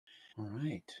All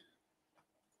right.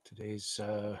 Today's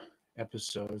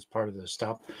episode is part of the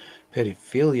Stop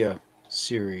Pedophilia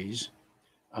series,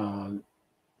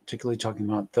 particularly talking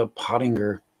about the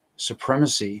Pottinger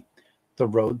Supremacy, the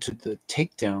road to the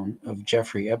takedown of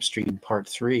Jeffrey Epstein, Part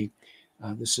 3.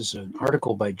 This is an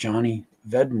article by Johnny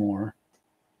Vedmore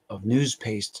of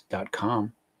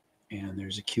newspaste.com, and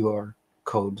there's a QR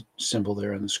code symbol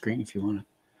there on the screen if you want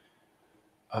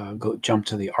to go jump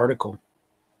to the article.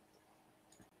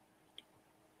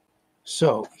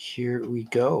 So here we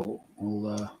go.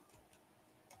 We'll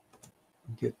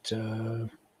get over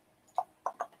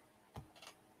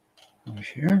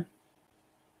here.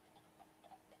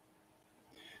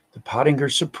 The Pottinger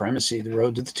Supremacy, the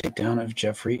road to the takedown of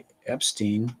Jeffrey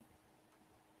Epstein.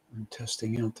 I'm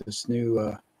testing out this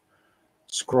new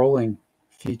scrolling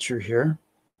feature here.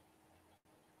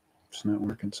 It's not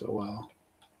working so well.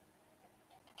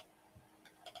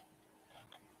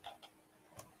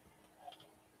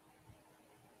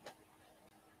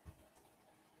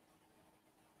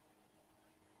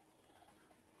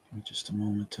 Give me just a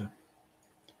moment to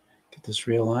get this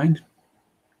realigned.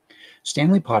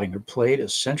 Stanley Pottinger played a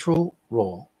central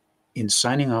role in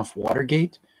signing off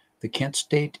Watergate, the Kent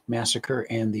State Massacre,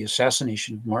 and the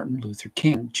assassination of Martin Luther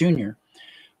King Jr.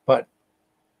 But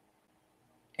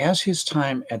as his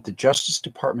time at the Justice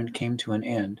Department came to an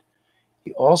end,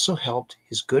 he also helped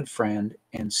his good friend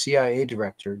and CIA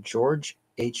Director George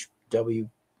H.W.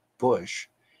 Bush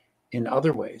in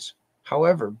other ways.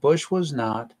 However, Bush was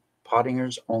not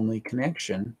Pottinger's only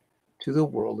connection to the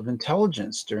world of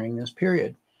intelligence during this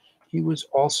period. He was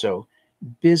also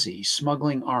busy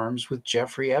smuggling arms with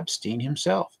Jeffrey Epstein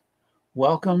himself.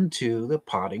 Welcome to the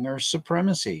Pottinger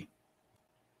Supremacy.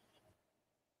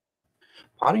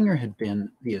 Pottinger had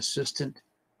been the Assistant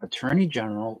Attorney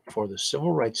General for the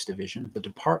Civil Rights Division of the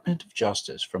Department of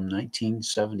Justice from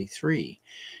 1973,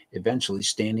 eventually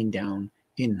standing down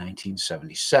in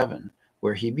 1977,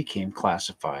 where he became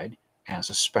classified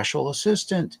as a special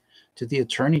assistant to the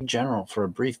Attorney General for a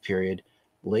brief period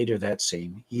later that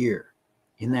same year.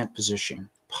 In that position,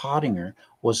 Pottinger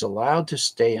was allowed to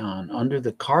stay on under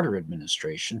the Carter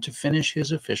administration to finish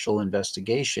his official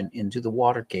investigation into the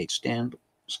Watergate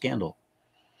scandal.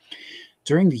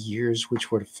 During the years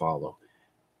which were to follow,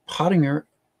 Pottinger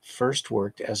first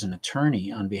worked as an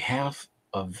attorney on behalf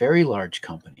of very large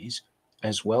companies,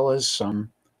 as well as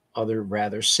some other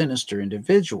rather sinister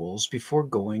individuals before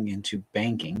going into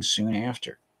banking soon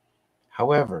after.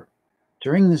 However,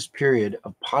 during this period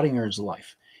of Pottinger's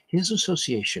life, his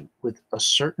association with a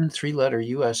certain three-letter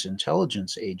U.S.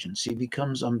 intelligence agency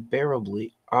becomes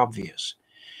unbearably obvious.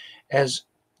 As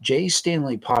J.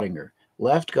 Stanley Pottinger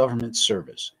left government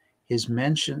service, his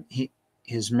mentions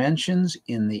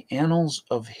in the annals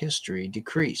of history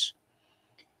decrease.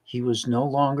 He was no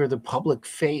longer the public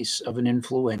face of an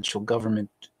influential government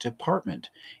department.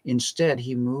 Instead,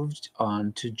 he moved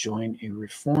on to join a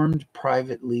reformed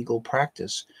private legal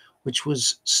practice, which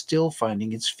was still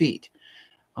finding its feet.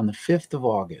 On the 5th of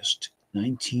August,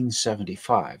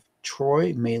 1975,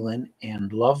 Troy, Malin,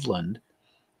 and Loveland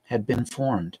had been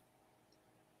formed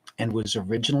and was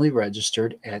originally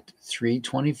registered at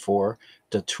 324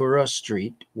 Datura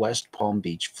Street, West Palm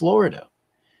Beach, Florida.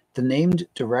 The named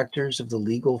directors of the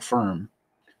legal firm,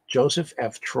 Joseph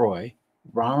F. Troy,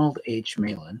 Ronald H.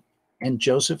 Malin, and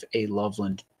Joseph A.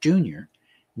 Loveland, Jr.,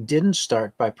 didn't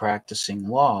start by practicing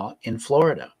law in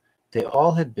Florida. They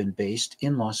all had been based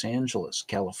in Los Angeles,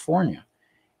 California,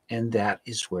 and that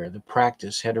is where the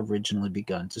practice had originally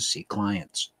begun to see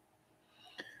clients.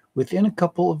 Within a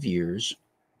couple of years,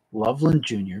 Loveland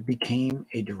Jr. became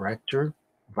a director,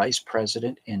 vice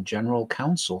president, and general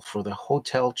counsel for the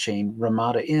hotel chain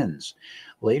Ramada Inns,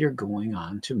 later going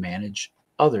on to manage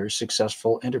other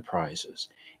successful enterprises.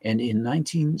 And in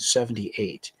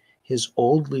 1978, his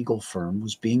old legal firm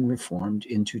was being reformed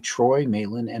into Troy,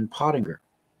 Malin, and Pottinger.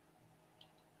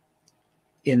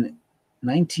 In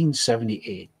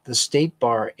 1978, the State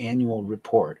Bar Annual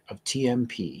Report of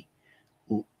TMP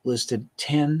listed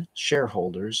 10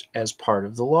 shareholders as part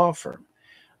of the law firm,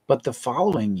 but the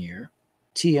following year,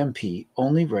 TMP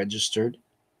only registered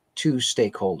 2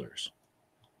 stakeholders,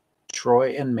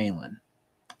 Troy and Malin,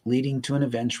 leading to an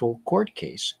eventual court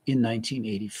case in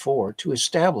 1984 to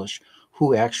establish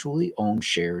who actually owned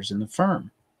shares in the firm.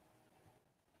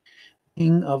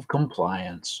 King of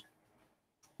compliance.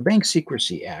 The Bank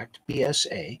Secrecy Act,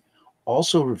 BSA,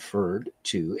 also referred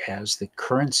to as the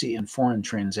Currency and Foreign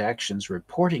Transactions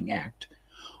Reporting Act,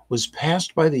 was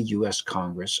passed by the U.S.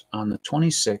 Congress on the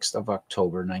 26th of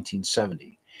October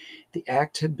 1970. The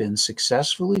act had been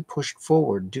successfully pushed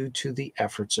forward due to the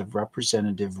efforts of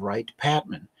Representative Wright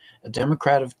Patman, a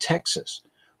Democrat of Texas,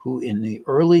 who in the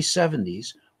early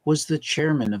 70s was the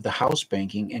chairman of the House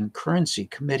Banking and Currency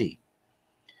Committee.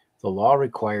 The law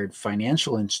required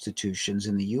financial institutions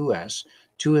in the U.S.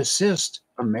 to assist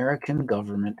American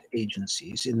government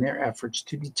agencies in their efforts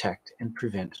to detect and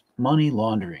prevent money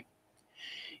laundering.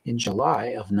 In July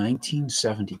of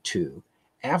 1972,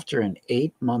 after an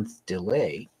 8-month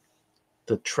delay,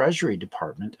 the Treasury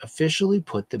Department officially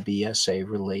put the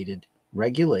BSA-related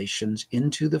regulations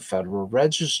into the Federal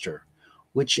Register,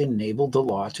 which enabled the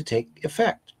law to take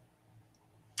effect.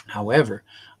 However,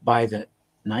 by the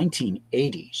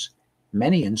 1980s,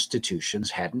 many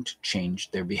institutions hadn't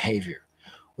changed their behavior,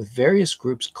 with various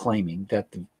groups claiming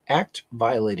that the act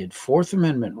violated Fourth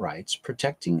Amendment rights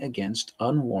protecting against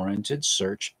unwarranted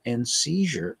search and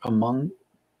seizure along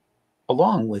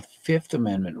with Fifth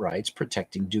Amendment rights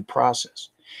protecting due process.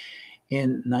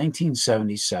 In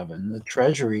 1977, the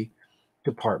Treasury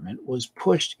Department was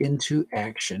pushed into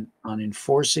action on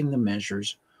enforcing the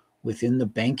measures within the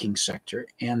banking sector,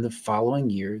 and the following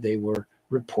year they were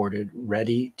reported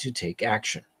ready to take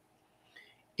action.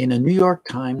 In a New York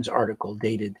Times article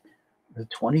dated the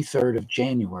 23rd of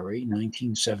January,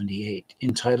 1978,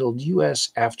 entitled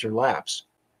U.S. After Lapse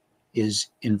is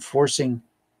Enforcing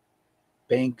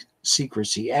Bank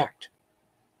Secrecy Act,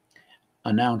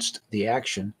 announced the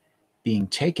action being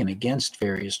taken against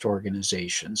various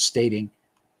organizations, stating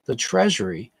the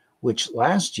Treasury, which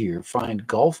last year fined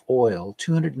Gulf Oil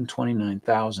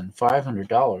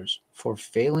 $229,500 for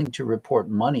failing to report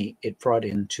money it brought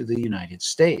into the United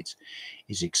States,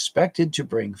 is expected to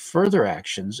bring further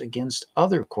actions against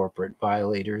other corporate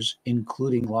violators,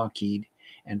 including Lockheed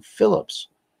and Phillips,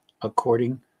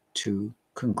 according to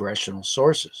congressional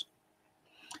sources.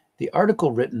 The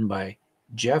article written by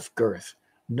Jeff Girth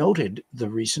noted the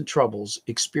recent troubles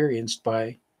experienced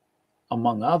by,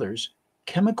 among others,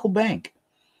 Chemical Bank,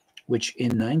 which in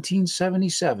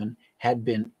 1977 had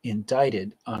been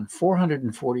indicted on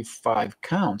 445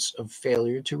 counts of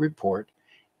failure to report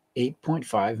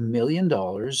 $8.5 million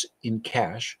in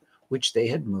cash, which they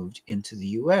had moved into the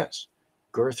U.S.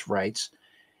 Girth writes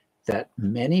that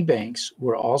many banks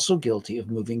were also guilty of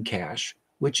moving cash,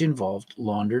 which involved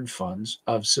laundered funds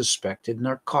of suspected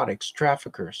narcotics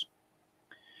traffickers.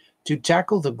 To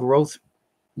tackle the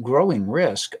growing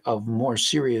risk of more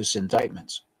serious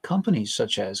indictments, companies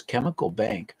such as Chemical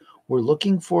Bank were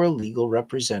looking for a legal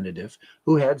representative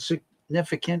who had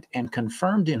significant and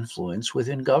confirmed influence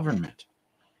within government.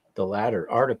 The latter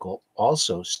article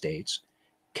also states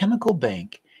Chemical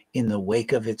Bank, in the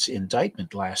wake of its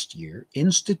indictment last year,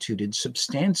 instituted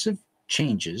substantive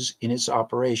changes in its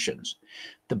operations.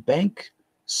 The bank,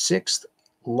 sixth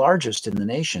largest in the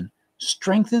nation,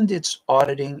 strengthened its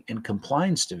auditing and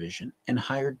compliance division and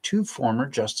hired two former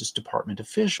Justice Department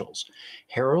officials,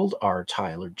 Harold R.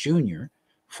 Tyler Jr.,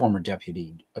 former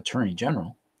Deputy Attorney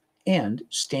General, and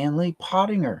Stanley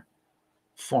Pottinger,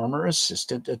 former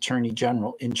Assistant Attorney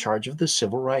General in charge of the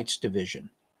Civil Rights Division.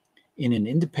 In an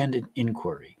independent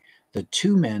inquiry, the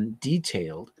two men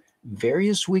detailed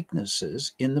various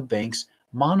weaknesses in the bank's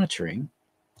monitoring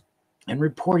and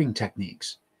reporting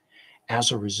techniques.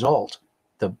 As a result,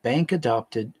 the bank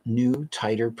adopted new,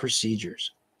 tighter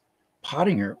procedures.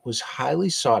 Pottinger was highly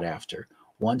sought after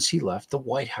once he left the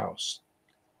White House.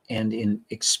 And in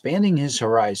expanding his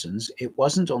horizons, it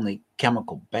wasn't only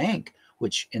Chemical Bank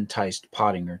which enticed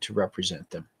Pottinger to represent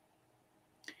them.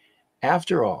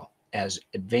 After all, as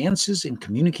advances in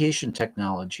communication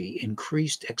technology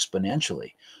increased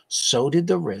exponentially, so did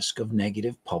the risk of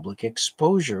negative public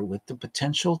exposure with the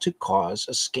potential to cause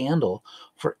a scandal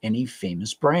for any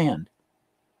famous brand.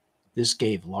 This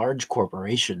gave large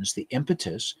corporations the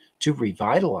impetus to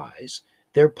revitalize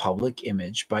their public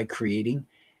image by creating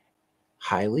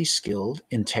highly skilled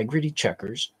integrity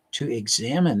checkers to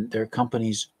examine their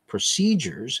company's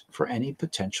procedures for any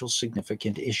potential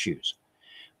significant issues.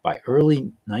 By early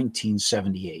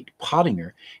 1978,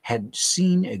 Pottinger had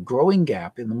seen a growing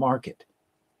gap in the market.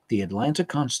 The Atlanta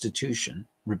Constitution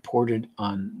reported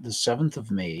on the 7th of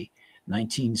May,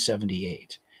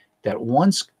 1978, that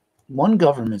one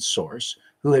government source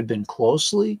who had been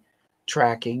closely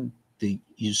tracking the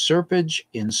usurpage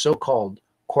in so-called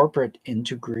corporate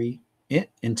integrity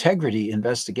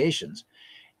investigations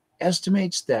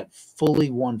estimates that fully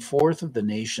one-fourth of the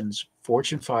nation's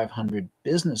Fortune 500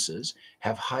 businesses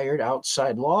have hired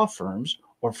outside law firms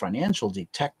or financial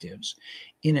detectives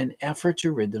in an effort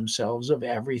to rid themselves of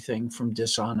everything from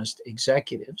dishonest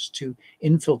executives to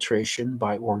infiltration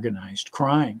by organized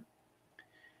crime.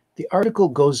 The article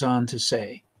goes on to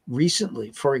say,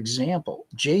 recently, for example,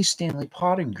 J. Stanley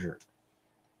Pottinger,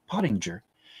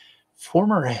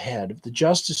 former head of the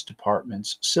Justice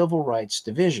Department's Civil Rights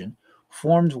Division,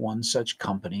 formed one such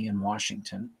company in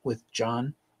Washington with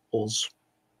John Olszewski,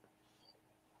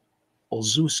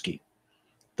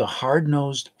 the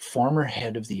hard-nosed former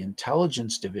head of the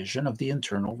intelligence division of the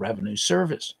Internal Revenue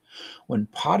Service. When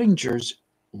Pottinger's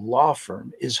law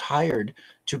firm is hired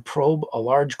to probe a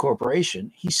large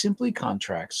corporation, he simply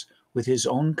contracts with his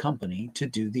own company to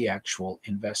do the actual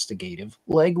investigative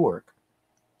legwork.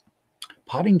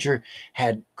 Pottinger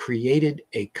had created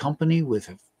a company with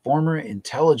a former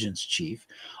intelligence chief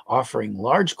offering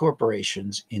large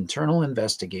corporations internal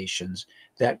investigations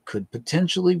that could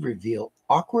potentially reveal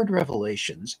awkward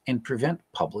revelations and prevent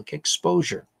public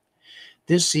exposure.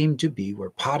 This seemed to be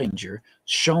where Pottinger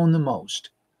shone the most.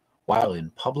 While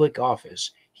in public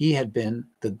office, he had been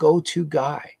the go-to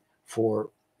guy for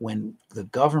when the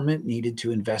government needed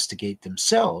to investigate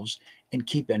themselves and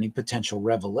keep any potential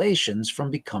revelations from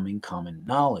becoming common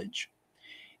knowledge.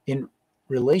 In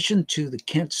relation to the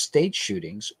Kent state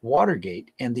shootings,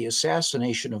 Watergate, and the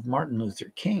assassination of Martin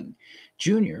Luther King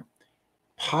Jr.,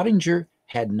 Pottinger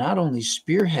had not only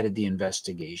spearheaded the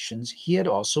investigations, he had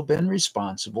also been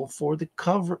responsible for the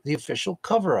official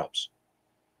cover-ups.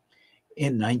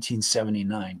 In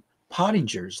 1979,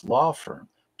 Pottinger's law firm,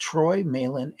 Troy,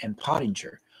 Malin and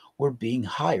Pottinger, were being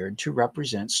hired to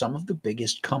represent some of the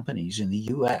biggest companies in the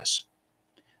U.S.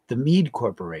 The Mead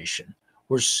Corporation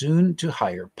were soon to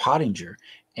hire Pottinger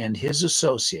and his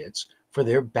associates for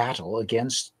their battle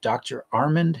against Dr.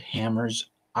 Armand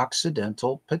Hammer's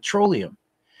Occidental Petroleum.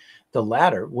 The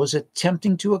latter was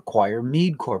attempting to acquire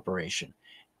Mead Corporation,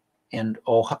 an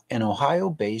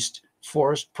Ohio-based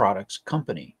forest products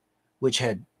company, which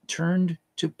had turned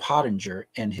to Pottinger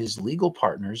and his legal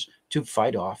partners to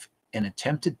fight off an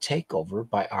attempted takeover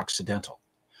by Occidental.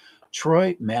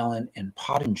 Troy, Malin, and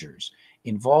Pottinger's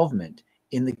involvement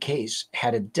in the case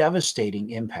had a devastating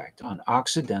impact on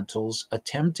Occidental's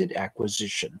attempted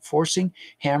acquisition, forcing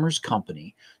Hammer's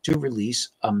company to release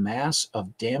a mass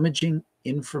of damaging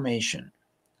information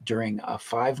during a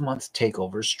 5-month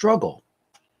takeover struggle.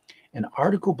 An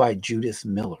article by Judith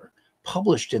Miller,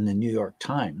 published in the New York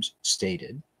Times,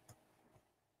 stated,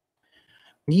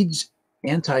 Mead's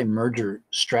anti-merger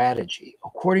strategy,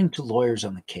 according to lawyers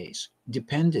on the case,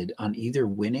 depended on either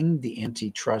winning the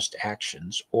antitrust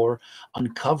actions or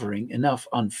uncovering enough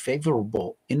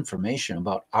unfavorable information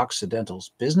about Occidental's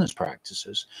business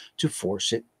practices to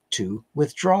force it to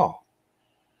withdraw.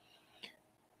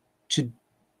 To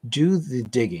do the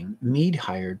digging, Mead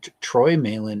hired Troy,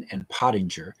 Malin, and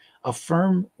Pottinger, a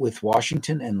firm with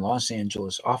Washington and Los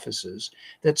Angeles offices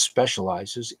that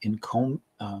specializes in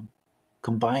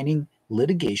combining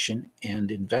litigation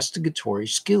and investigatory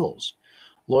skills.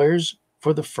 Lawyers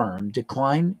for the firm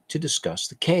declined to discuss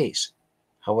the case.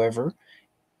 However,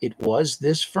 it was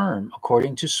this firm,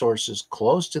 according to sources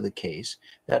close to the case,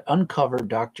 that uncovered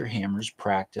Dr. Hammer's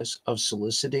practice of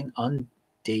soliciting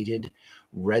undated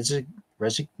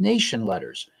resignation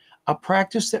letters, a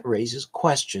practice that raises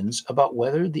questions about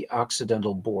whether the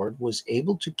Occidental board was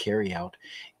able to carry out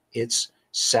its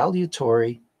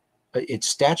statutory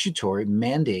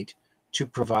mandate to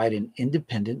provide an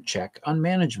independent check on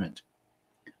management.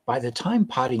 By the time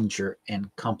Pottinger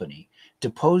and Company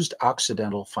deposed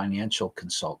Occidental financial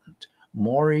consultant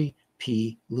Maury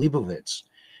P. Leibovitz,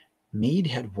 Mead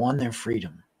had won their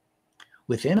freedom.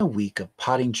 Within a week of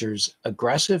Pottinger's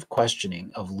aggressive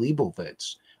questioning of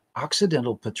Leibovitz,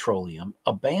 Occidental Petroleum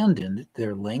abandoned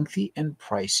their lengthy and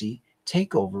pricey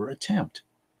takeover attempt.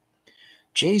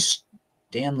 J.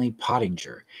 Stanley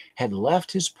Pottinger had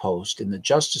left his post in the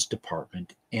Justice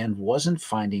Department and wasn't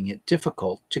finding it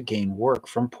difficult to gain work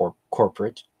from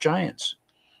corporate giants.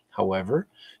 However,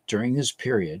 during this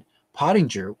period,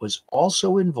 Pottinger was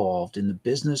also involved in the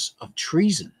business of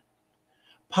treason.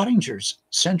 Pottinger's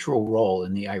central role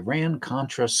in the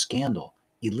Iran-Contra scandal,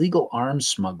 illegal arms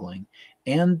smuggling,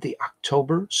 and the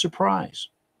October surprise.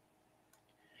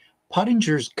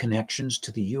 Pottinger's connections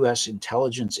to the U.S.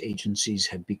 intelligence agencies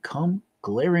had become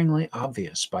glaringly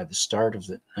obvious by the start of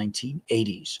the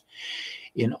 1980s.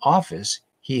 In office,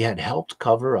 he had helped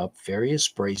cover up various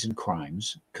brazen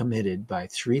crimes committed by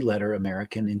three-letter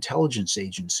American intelligence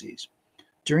agencies.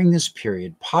 During this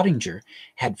period, Pottinger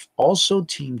had also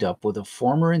teamed up with a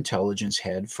former intelligence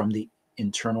head from the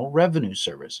Internal Revenue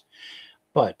Service.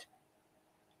 But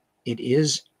it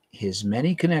is his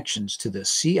many connections to the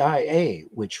CIA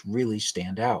which really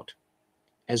stand out.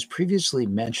 As previously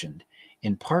mentioned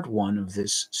in part 1 of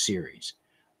this series,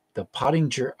 The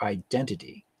Pottinger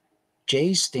Identity,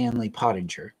 J. Stanley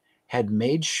Pottinger had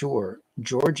made sure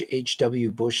George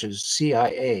H.W. Bush's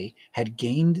CIA had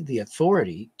gained the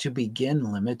authority to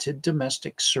begin limited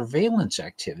domestic surveillance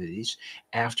activities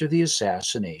after the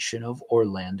assassination of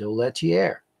Orlando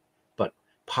Lettier. But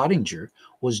Pottinger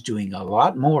was doing a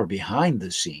lot more behind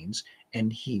the scenes,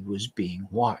 and he was being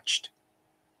watched.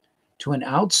 To an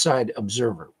outside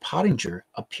observer, Pottinger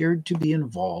appeared to be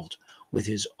involved with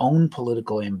his own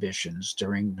political ambitions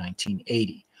during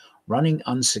 1980, running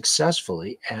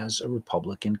unsuccessfully as a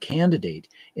Republican candidate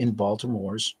in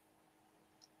Baltimore's.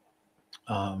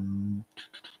 Hang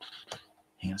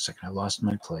on a second, I lost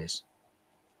my place.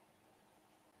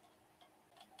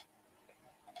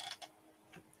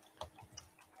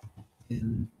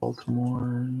 In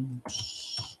Baltimore's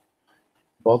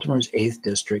 8th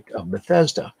District of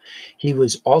Bethesda. He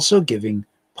was also giving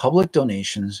public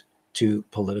donations to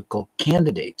political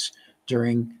candidates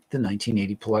during the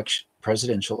 1980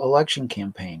 presidential election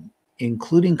campaign,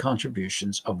 including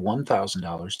contributions of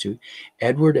 $1,000 to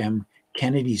Edward M.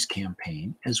 Kennedy's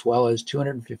campaign, as well as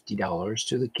 $250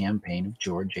 to the campaign of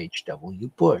George H.W.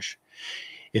 Bush.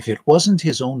 If it wasn't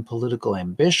his own political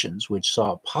ambitions which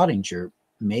saw Pottinger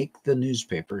make the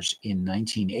newspapers in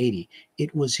 1980,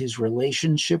 it was his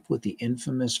relationship with the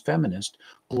infamous feminist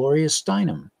Gloria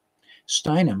Steinem.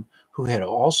 Steinem, who had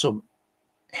also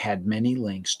had many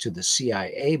links to the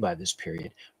CIA by this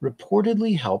period,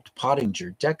 reportedly helped Pottinger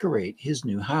decorate his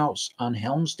new house on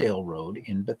Helmsdale Road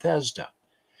in Bethesda.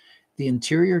 The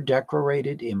interior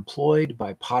decorator employed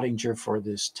by Pottinger for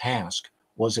this task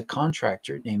was a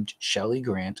contractor named Shelley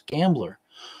Grant Gambler,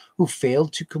 who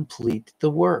failed to complete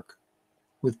the work.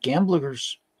 With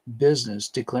Gambler's business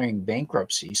declaring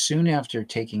bankruptcy soon after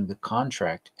taking the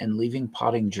contract and leaving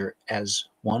Pottinger as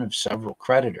one of several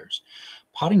creditors,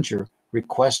 Pottinger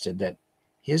requested that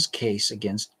his case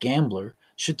against Gambler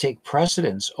should take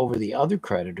precedence over the other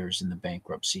creditors in the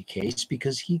bankruptcy case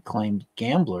because he claimed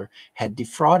Gambler had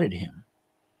defrauded him.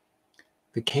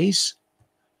 The case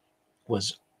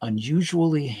was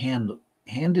unusually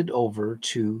handed over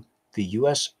to the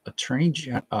U.S. Attorney's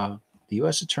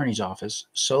Office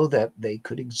so that they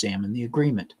could examine the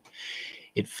agreement.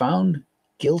 If found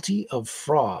guilty of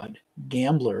fraud,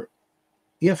 Gambler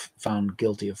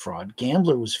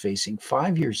was facing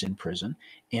 5 years in prison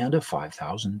and a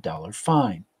 $5,000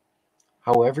 fine.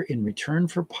 However, in return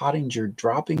for Pottinger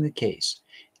dropping the case,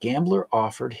 Gambler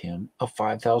offered him a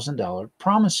 $5,000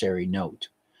 promissory note,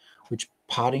 which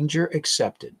Pottinger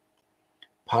accepted.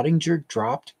 Pottinger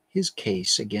dropped his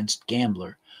case against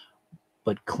Gambler,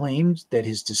 but claimed that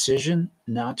his decision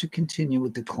not to continue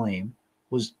with the claim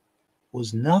was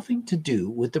nothing to do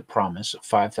with the promise of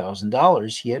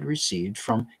 $5,000 he had received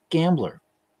from Gambler.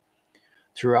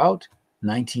 Throughout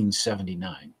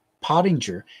 1979,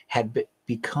 Pottinger had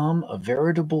become a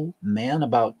veritable man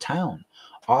about town,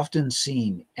 often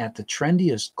seen at the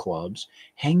trendiest clubs,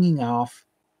 hanging off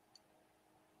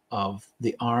of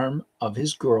the arm of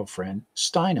his girlfriend,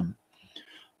 Steinem.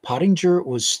 Pottinger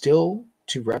was still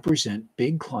to represent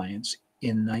big clients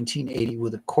in 1980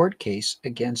 with a court case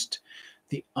against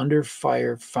the under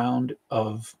fire founder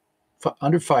of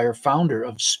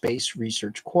Space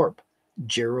Research Corp.,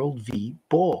 Gerald V.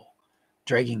 Bull,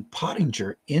 dragging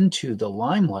Pottinger into the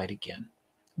limelight again.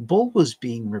 Bull was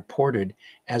being reported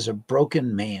as a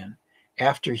broken man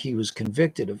after he was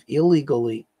convicted of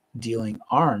illegally dealing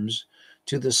arms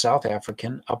to the South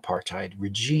African apartheid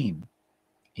regime.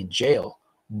 In jail,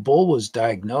 Bull was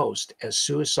diagnosed as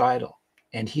suicidal,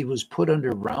 and he was put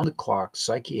under round-the-clock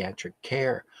psychiatric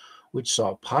care, which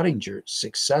saw Pottinger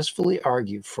successfully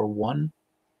argue for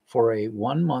a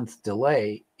 1-month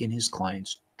delay in his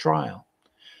client's trial.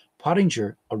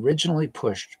 Pottinger originally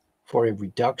pushed for a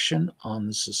reduction on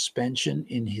the suspension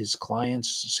in his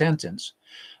client's sentence,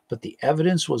 but the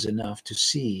evidence was enough to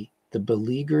see the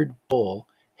beleaguered Bull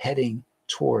heading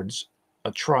towards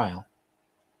a trial.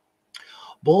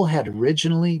 Bull had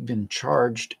originally been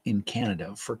charged in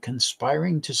Canada for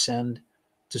conspiring to send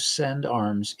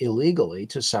arms illegally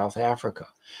to South Africa,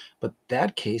 but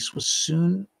that case was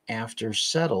soon after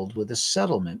settled with a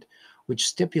settlement which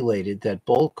stipulated that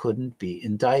Bull couldn't be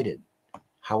indicted.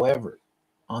 However,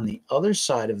 on the other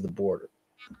side of the border,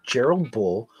 Gerald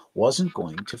Bull wasn't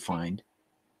going to find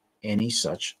any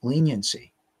such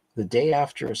leniency. The day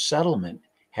after a settlement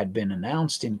had been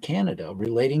announced in Canada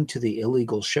relating to the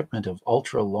illegal shipment of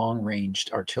ultra-long-range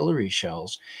artillery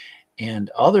shells and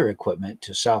other equipment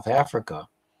to South Africa,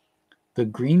 the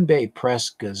Green Bay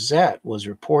Press-Gazette was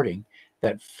reporting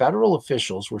that federal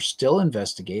officials were still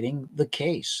investigating the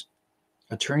case.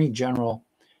 Attorney General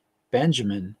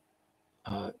Benjamin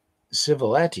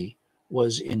Civiletti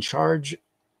was in charge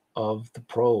of the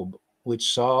probe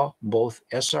which saw both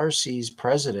SRC's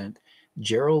president,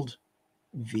 Gerald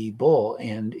V. Bull,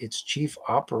 and its chief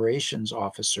operations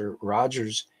officer,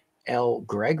 Rogers L.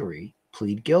 Gregory,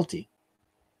 plead guilty.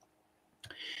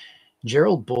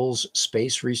 Gerald Bull's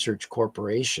Space Research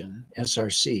Corporation,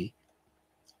 SRC,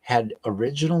 had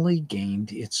originally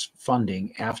gained its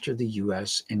funding after the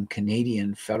US and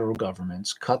Canadian federal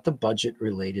governments cut the budget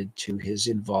related to his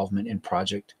involvement in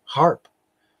Project HARP,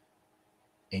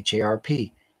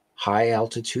 HARP, High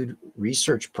Altitude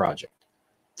Research Project.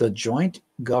 The joint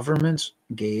governments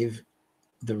gave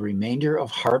the remainder of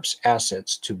HARP's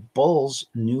assets to Bull's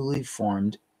newly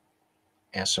formed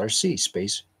SRC,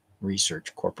 Space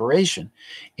Research Corporation,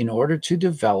 in order to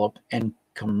develop and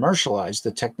commercialize the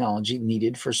technology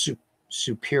needed for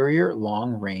superior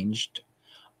long-range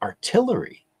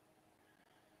artillery.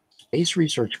 Space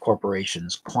Research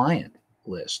Corporation's client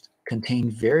list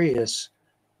contained various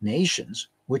nations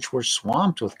which were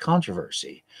swamped with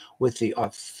controversy, with the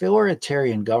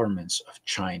authoritarian governments of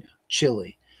China,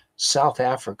 Chile, South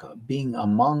Africa being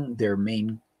among their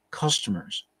main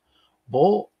customers.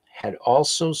 Bull had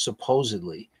also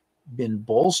supposedly been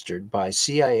bolstered by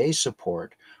CIA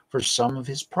support for some of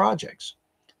his projects.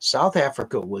 South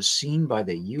Africa was seen by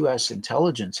the U.S.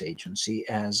 intelligence agency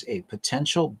as a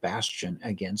potential bastion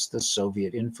against the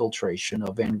Soviet infiltration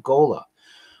of Angola,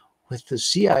 with the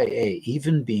CIA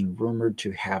even being rumored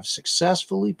to have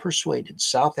successfully persuaded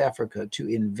South Africa to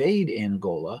invade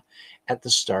Angola at the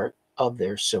start of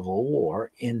their civil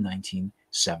war in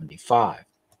 1975.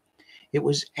 It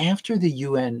was after the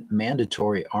UN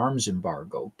mandatory arms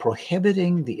embargo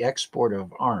prohibiting the export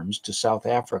of arms to South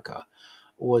Africa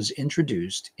was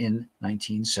introduced in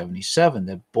 1977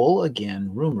 that Bull,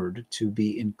 again rumored to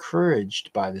be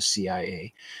encouraged by the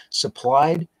CIA,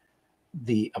 supplied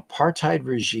the apartheid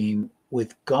regime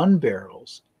with gun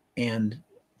barrels and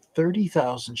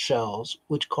 30,000 shells,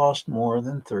 which cost more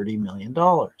than $30 million.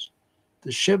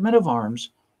 The shipment of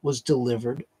arms was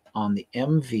delivered on the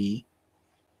MV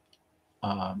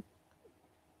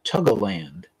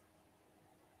Tugaland.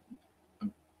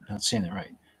 I'm not saying that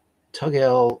right.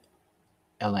 Tugelaland,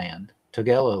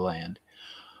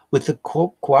 with the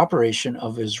cooperation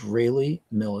of Israeli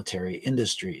military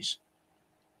industries.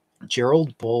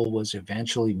 Gerald Bull was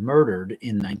eventually murdered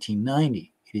in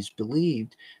 1990. It is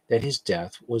believed that his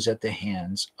death was at the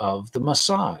hands of the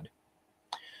Mossad.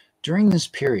 During this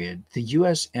period, the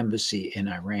U.S. Embassy in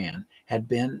Iran had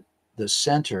been the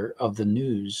center of the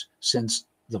news since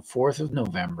the 4th of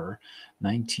November,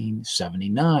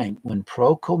 1979, when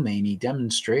pro-Khomeini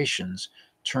demonstrations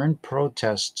turned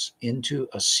protests into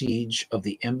a siege of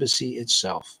the embassy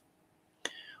itself.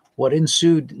 What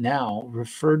ensued, now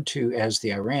referred to as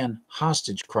the Iran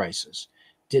hostage crisis,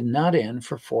 did not end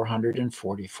for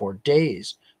 444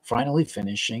 days, finally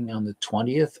finishing on the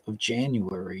 20th of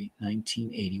January,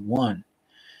 1981.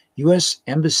 U.S.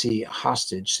 Embassy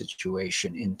hostage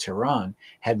situation in Tehran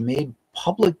had made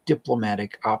public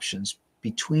diplomatic options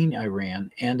between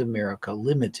Iran and America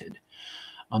limited.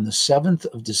 On the 7th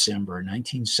of December,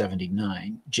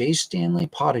 1979, J. Stanley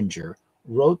Pottinger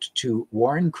wrote to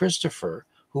Warren Christopher,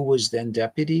 who was then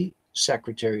Deputy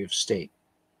Secretary of State.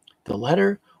 The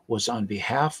letter was on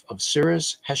behalf of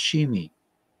Cyrus Hashemi,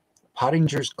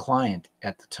 Pottinger's client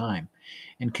at the time,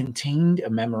 and contained a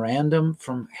memorandum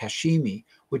from Hashemi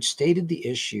which stated the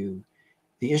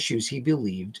issues he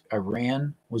believed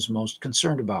Iran was most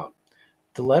concerned about.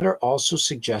 The letter also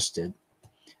suggested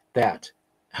that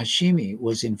Hashemi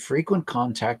was in frequent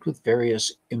contact with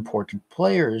various important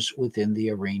players within the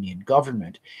Iranian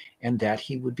government, and that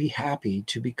he would be happy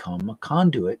to become a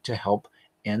conduit to help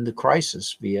end the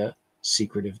crisis via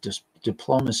secretive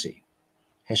diplomacy.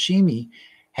 Hashemi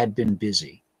had been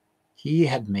busy. He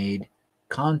had made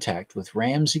contact with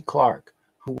Ramsey Clark,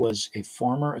 who was a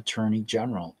former attorney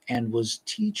general and was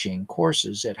teaching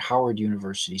courses at Howard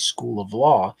University School of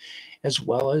Law, as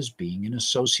well as being an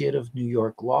associate of New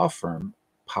York law firm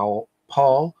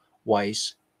Paul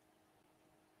Weiss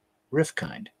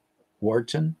Rifkind,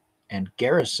 Wharton, and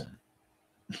Garrison.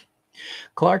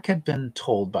 Clark had been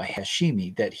told by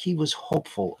Hashemi that he was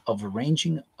hopeful of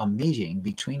arranging a meeting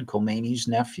between Khomeini's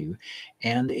nephew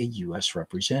and a U.S.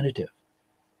 representative.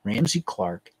 Ramsey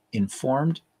Clark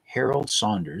informed Harold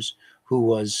Saunders, who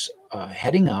was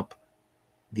heading up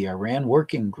the Iran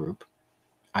Working Group,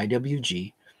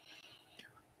 IWG,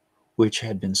 which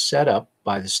had been set up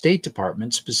by the State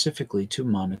Department specifically to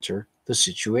monitor the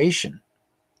situation.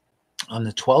 On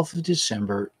the 12th of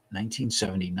December,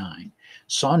 1979,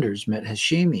 Saunders met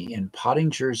Hashemi in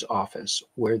Pottinger's office,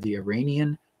 where the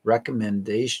Iranian recommended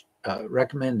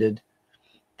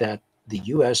that the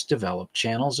U.S. developed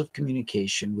channels of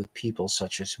communication with people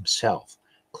such as himself,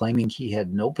 claiming he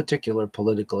had no particular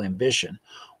political ambition,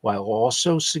 while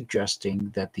also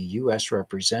suggesting that the U.S.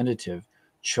 representative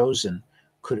chosen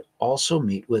could also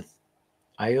meet with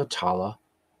Ayatollah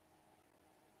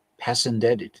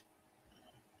Passchendaele.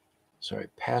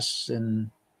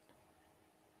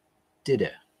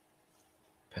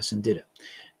 Passchendaele.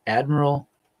 Admiral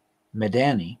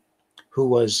Madani, who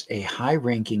was a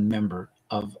high-ranking member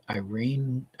of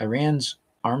Iran's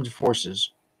armed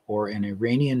forces, or an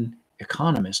Iranian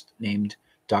economist named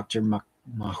Dr.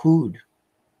 Mahmoud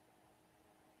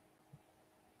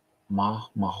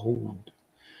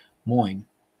Moin.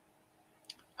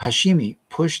 Hashemi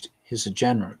pushed his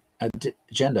agenda,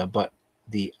 but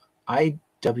the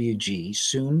IWG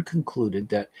soon concluded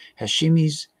that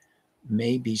Hashemi's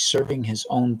may be serving his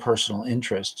own personal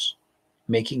interests,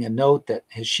 making a note that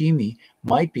Hashemi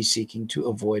might be seeking to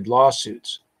avoid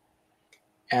lawsuits.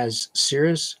 As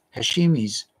Cyrus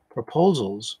Hashemi's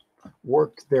proposals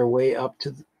worked their way up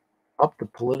the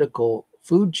political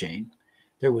food chain,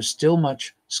 there was still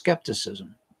much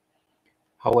skepticism.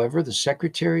 However, the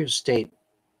Secretary of State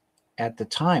at the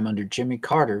time under Jimmy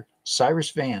Carter,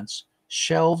 Cyrus Vance,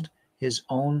 shelved his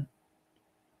own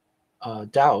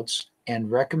doubts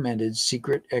and recommended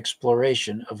secret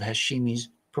exploration of Hashemi's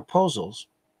proposals.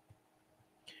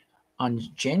 On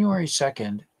January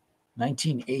 2nd,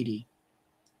 1980,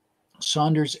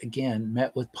 Saunders again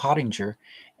met with Pottinger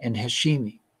and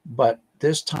Hashemi, but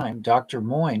this time Dr.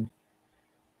 Moyni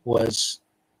was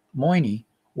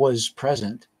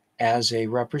present as a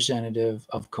representative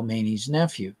of Khomeini's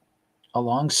nephew.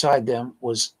 Alongside them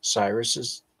was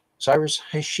Cyrus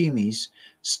Hashemi's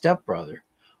stepbrother,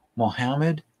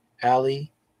 Mohammed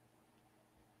Ali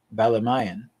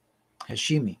Balamayan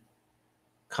Hashemi,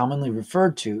 commonly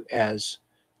referred to as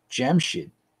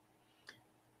Jamshid,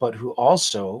 but who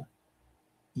also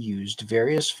used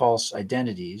various false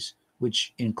identities,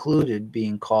 which included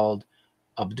being called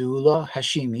Abdullah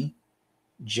Hashemi,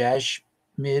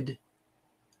 Jashmid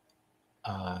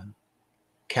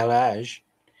Kalaj,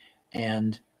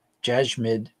 and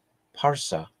Jashmid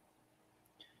Parsa.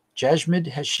 Jashmid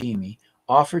Hashemi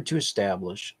offered to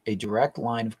establish a direct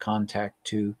line of contact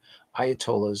to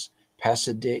Ayatollahs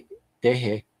Passchendaele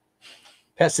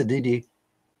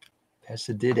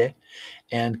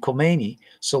and Khomeini,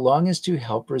 so long as to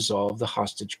help resolve the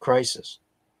hostage crisis.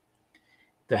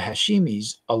 The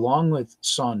Hashemis, along with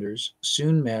Saunders,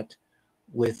 soon met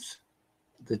with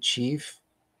the chief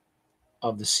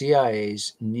of the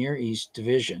CIA's Near East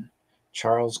Division,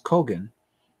 Charles Cogan,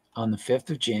 on the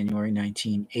 5th of January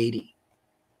 1980.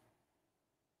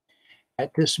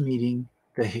 At this meeting,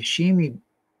 the Hashemi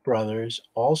brothers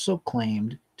also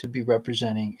claimed to be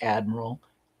representing Admiral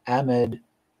Ahmed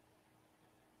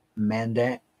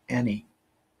Madani,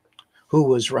 who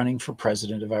was running for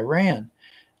president of Iran.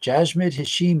 Jashmid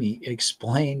Hashemi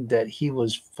explained that he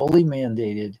was fully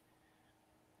mandated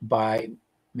by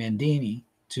Madani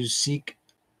to seek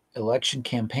election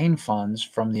campaign funds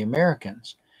from the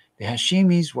Americans. The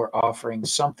Hashemis were offering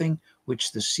something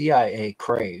which the CIA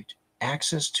craved: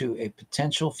 access to a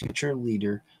potential future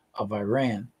leader of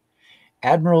Iran.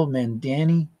 Admiral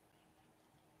Madani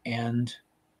and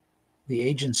the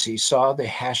agency saw the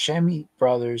Hashemi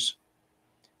brothers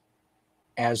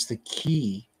as the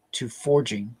key to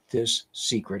forging this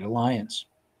secret alliance.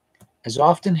 As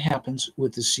often happens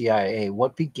with the CIA,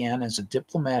 what began as a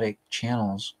diplomatic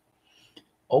channels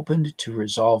opened to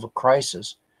resolve a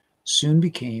crisis soon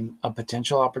became a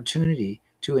potential opportunity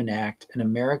to enact an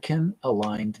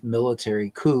American-aligned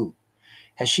military coup.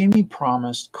 Hashemi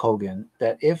promised Cogan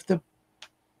that if the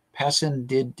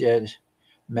Passchendaele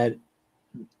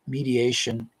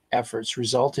mediation efforts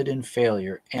resulted in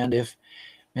failure, and if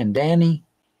Madani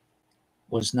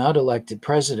was not elected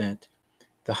president,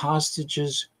 the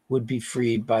hostages would be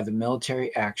freed by the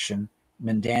military action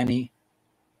Madani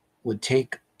would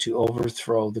take to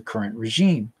overthrow the current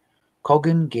regime.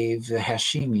 Cogan gave the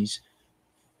Hashemis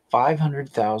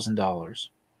 $500,000,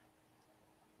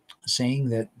 saying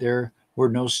that there were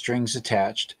no strings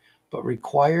attached, but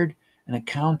required an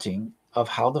accounting of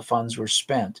how the funds were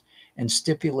spent, and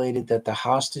stipulated that the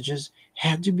hostages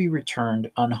had to be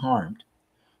returned unharmed.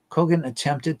 Cogan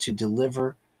attempted to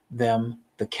deliver them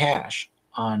the cash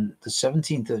on the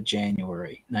 17th of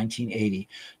January, 1980,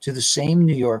 to the same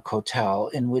New York hotel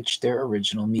in which their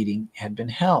original meeting had been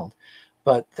held.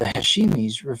 But the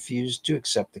Hashemis refused to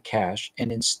accept the cash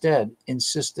and instead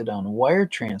insisted on a wire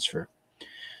transfer.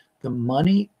 The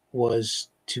money was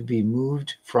to be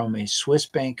moved from a Swiss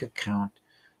bank account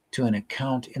to an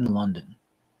account in London.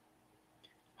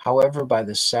 However, by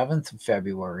the 7th of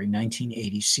February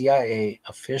 1980, CIA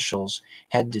officials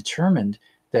had determined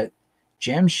that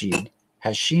Jamshid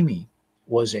Hashemi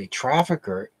was a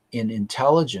trafficker in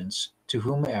intelligence to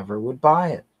whomever would buy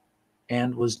it,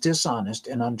 and was dishonest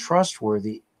and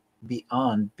untrustworthy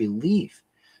beyond belief.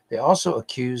 They also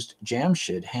accused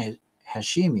Jamshid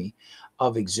Hashemi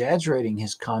of exaggerating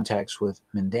his contacts with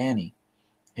Mandani,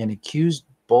 and accused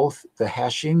both the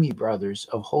Hashemi brothers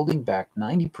of holding back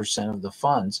 90% of the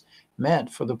funds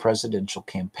meant for the presidential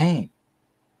campaign.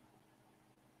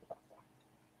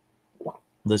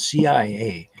 The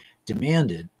CIA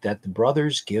demanded that the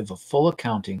brothers give a full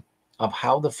accounting of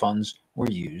how the funds were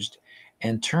used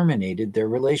and terminated their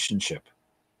relationship.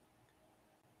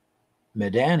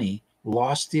 Madani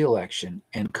lost the election,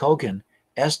 and Kogan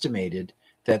estimated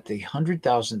that the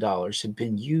 $100,000 had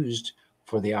been used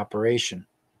for the operation.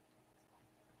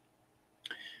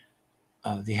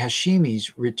 The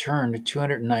Hashimis returned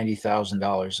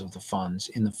 $290,000 of the funds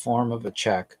in the form of a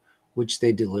check, which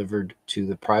they delivered to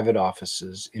the private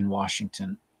offices in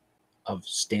Washington of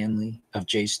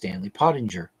J. Stanley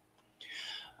Pottinger.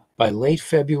 By late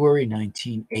February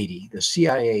 1980, the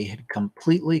CIA had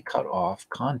completely cut off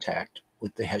contact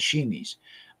with the Hashimis,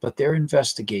 but their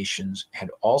investigations had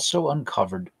also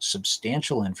uncovered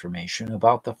substantial information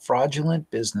about the fraudulent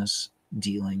business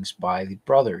dealings by the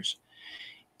brothers.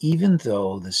 Even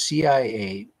though the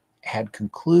CIA had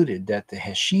concluded that the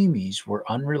Hashimis were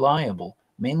unreliable,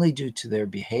 mainly due to the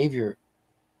behavior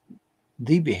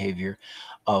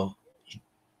of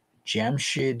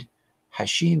Jamshid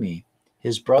Hashemi,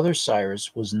 his brother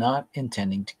Cyrus was not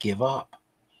intending to give up.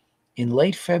 In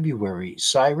late February,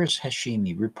 Cyrus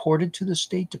Hashemi reported to the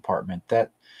State Department that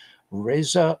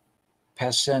Reza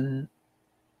Passanideh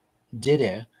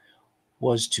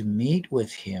was to meet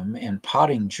with him and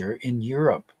Pottinger in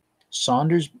Europe.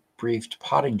 Saunders briefed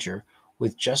Pottinger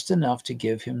with just enough to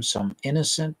give him some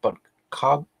innocent but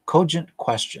cogent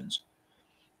questions,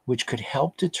 which could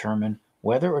help determine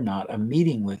whether or not a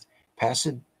meeting with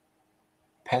Passanideh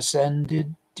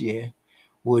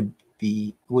would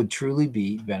truly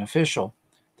be beneficial.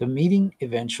 The meeting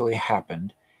eventually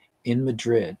happened in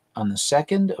Madrid on the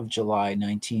 2nd of July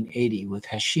 1980 with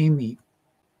Hashemi,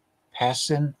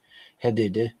 Passanideh,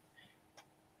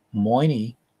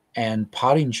 Moini, and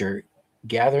Pottinger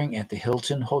gathering at the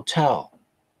Hilton Hotel.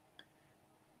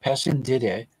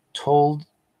 Passanideh told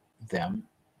them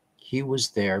he was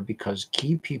there because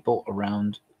key people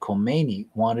around Khomeini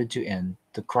wanted to end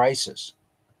the crisis.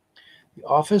 The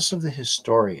Office of the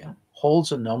Historian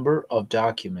holds a number of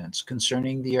documents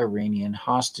concerning the Iranian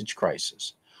hostage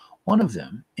crisis. One of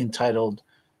them, entitled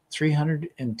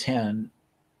 310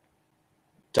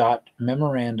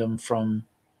 Memorandum from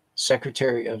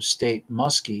Secretary of State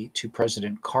Muskie to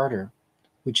President Carter,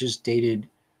 which is dated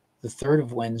the 3rd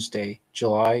of Wednesday,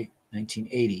 July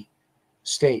 1980,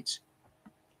 states,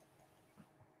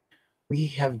 "We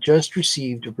have just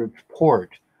received a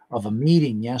report of a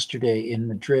meeting yesterday in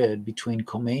Madrid between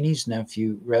Khomeini's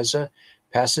nephew Reza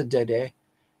Passanideh,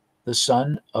 the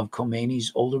son of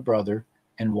Khomeini's older brother,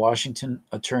 and Washington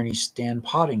attorney Stan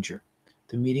Pottinger.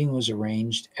 The meeting was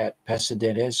arranged at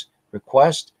Passanideh's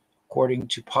request. According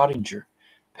to Pottinger,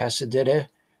 Passanideh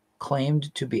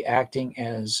claimed to be acting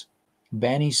as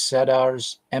Bani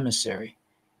Sadar's emissary.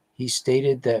 He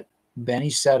stated that Bani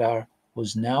Sadar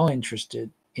was now interested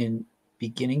in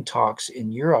beginning talks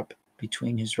in Europe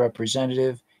between his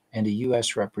representative and a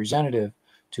U.S. representative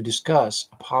to discuss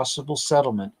a possible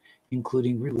settlement,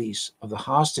 including release of the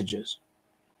hostages.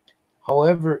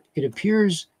 However, it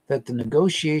appears that the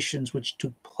negotiations which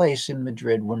took place in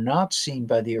Madrid were not seen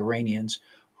by the Iranians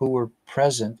who were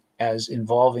present as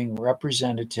involving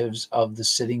representatives of the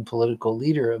sitting political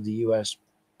leader of the U.S.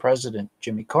 President,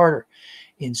 Jimmy Carter.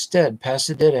 Instead,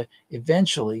 Passanideh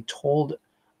eventually told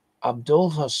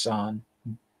Abulhassan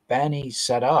Bani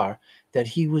Sadar that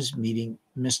he was meeting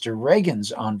Mr.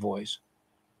 Reagan's envoys.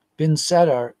 Bin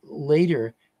Sadar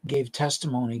later gave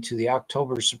testimony to the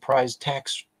October Surprise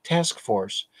Task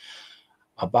Force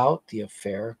about the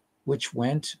affair, which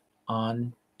went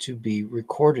on to be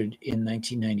recorded in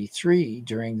 1993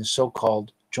 during the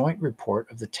so-called Joint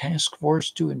Report of the Task Force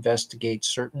to investigate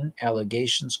certain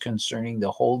allegations concerning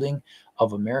the holding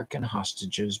of American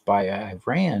hostages by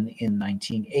Iran in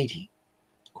 1980.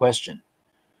 Question: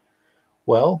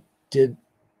 Well, did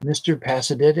Mr.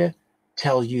 Passanideh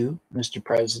tell you, Mr.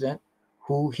 President,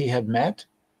 who he had met?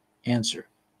 Answer: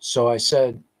 So I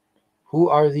said, who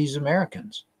are these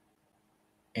Americans?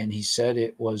 And he said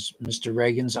it was Mr.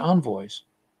 Reagan's envoys.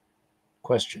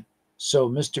 Question: So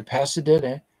Mr.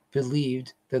 Passanideh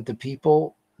believed that the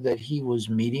people that he was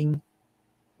meeting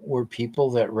were people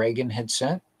that Reagan had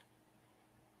sent?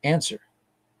 Answer: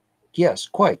 yes,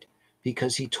 quite,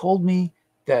 because he told me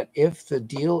that if the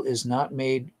deal is not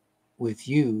made with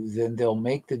you, then they'll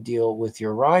make the deal with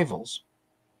your rivals.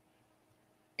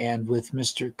 And with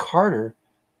Mr. Carter,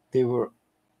 they were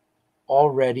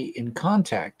already in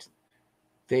contact.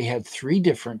 They had 3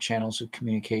 different channels of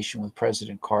communication with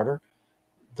President Carter: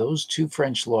 those 2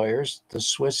 French lawyers, the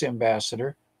Swiss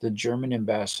ambassador, the German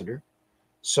ambassador.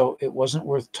 So it wasn't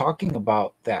worth talking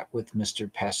about that with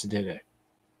Mr. Pasadena.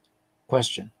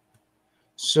 Question: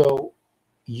 so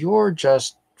you're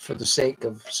just, for the sake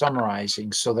of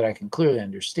summarizing so that I can clearly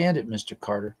understand it, Mr.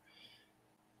 Carter,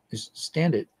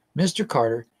 Mr.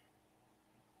 Carter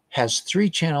has 3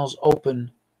 channels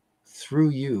open through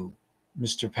you,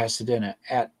 Mr. Pasadena,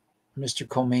 at Mr.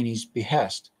 Khomeini's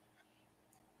behest.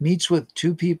 Meets with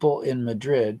 2 people in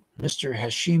Madrid, Mr.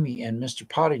 Hashimi and Mr.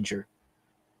 Pottinger.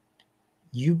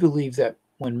 You believe that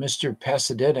when Mr.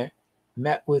 Pasadena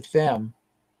met with them,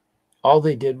 all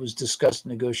they did was discuss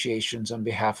negotiations on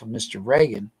behalf of Mr.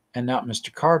 Reagan and not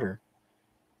Mr. Carter.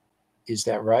 Is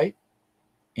that right?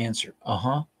 Answer: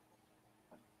 uh-huh.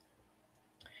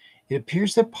 It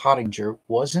appears that Pottinger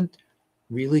wasn't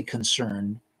really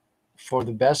concerned for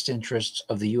the best interests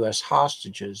of the U.S.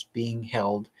 hostages being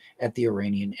held at the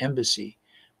Iranian embassy,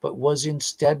 but was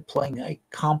instead playing a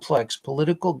complex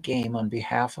political game on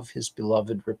behalf of his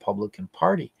beloved Republican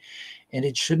Party. And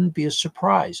it shouldn't be a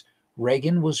surprise.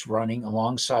 Reagan was running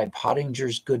alongside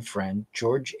Pottinger's good friend,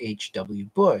 George H.W.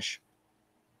 Bush.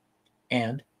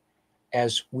 And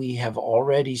as we have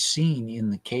already seen in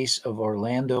the case of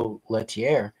Orlando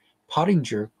Lettier,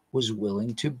 Pottinger was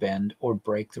willing to bend or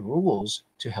break the rules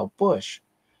to help Bush.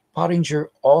 Pottinger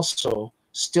also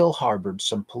still harbored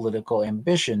some political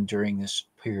ambition during this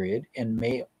period and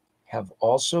may have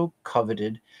also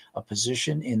coveted a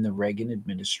position in the Reagan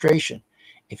administration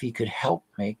if he could help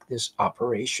make this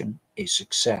operation a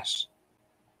success.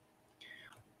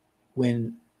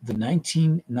 When the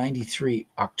 1993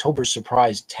 October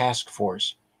Surprise Task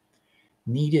Force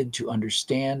needed to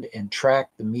understand and track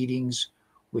the meetings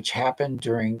which happened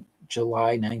during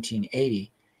July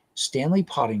 1980, Stanley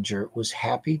Pottinger was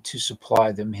happy to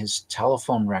supply them his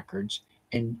telephone records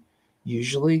and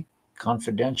usually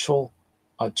confidential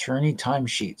attorney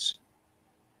timesheets.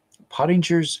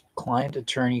 Pottinger's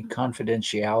client-attorney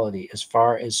confidentiality as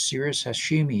far as Cyrus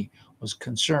Hashimi was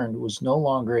concerned was no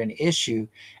longer an issue,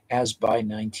 as by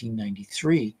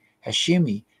 1993,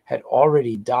 Hashimi had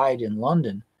already died in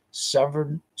London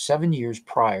 7 years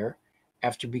prior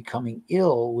after becoming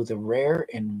ill with a rare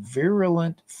and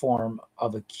virulent form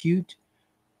of acute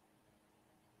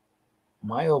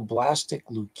myeloblastic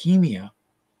leukemia,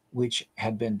 which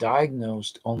had been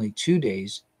diagnosed only 2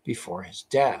 days before his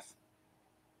death.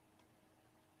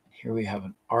 Here we have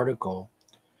an article.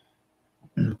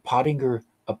 Pottinger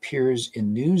appears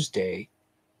in Newsday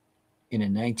in a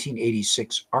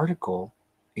 1986 article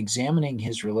examining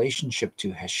his relationship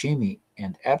to Hashimi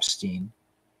and Epstein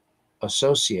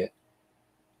associate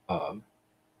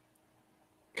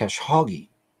Khashoggi.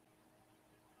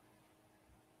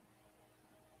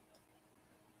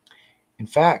 In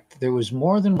fact, there was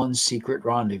more than one secret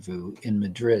rendezvous in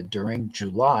Madrid during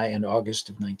July and August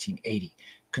of 1980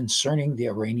 concerning the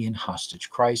Iranian hostage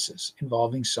crisis,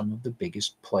 involving some of the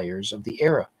biggest players of the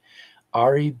era.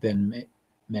 Ari Ben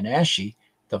Menashe,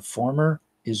 the former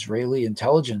Israeli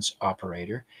intelligence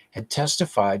operator, had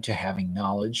testified to having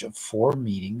knowledge of 4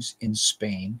 meetings in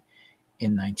Spain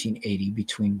in 1980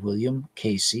 between William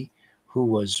Casey, who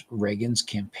was Reagan's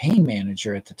campaign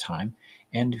manager at the time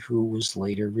and who was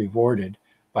later rewarded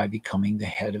by becoming the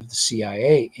head of the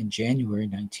CIA in January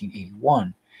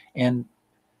 1981, and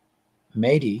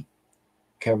Mehdi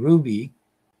Karoubi,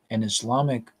 an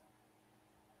Islamic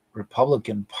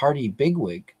Republican Party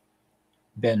bigwig.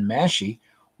 Ben Menashe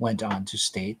went on to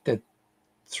state that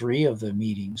 3 of the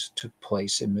meetings took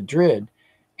place in Madrid,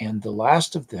 and the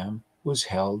last of them was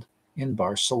held in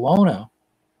Barcelona.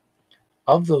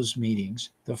 Of those meetings,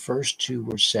 the first 2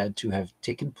 were said to have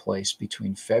taken place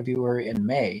between February and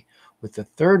May, with the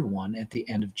 3rd one at the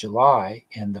end of July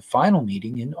and the final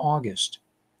meeting in August.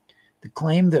 The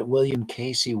claim that William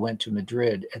Casey went to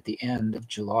Madrid at the end of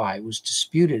July was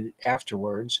disputed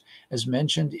afterwards, as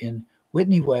mentioned in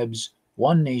Whitney Webb's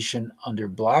One Nation Under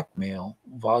Blackmail,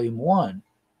 Volume 1,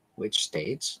 which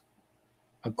states,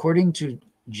 according to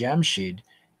Jamshid,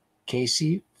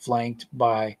 Casey, flanked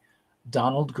by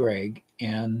Donald Gregg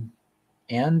and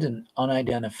an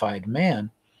unidentified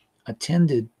man,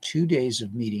 attended 2 days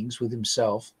of meetings with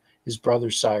himself, his brother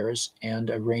Cyrus,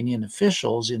 and Iranian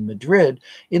officials in Madrid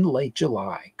in late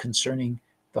July concerning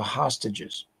the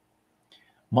hostages.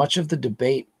 Much of the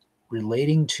debate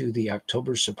relating to the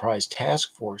October Surprise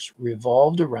Task Force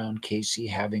revolved around Casey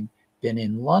having been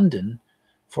in London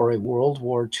for a World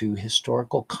War II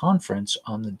historical conference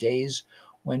on the days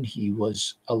when he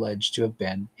was alleged to have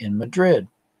been in Madrid.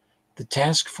 The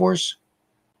task force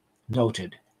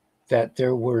noted that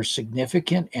there were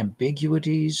significant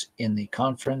ambiguities in the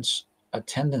conference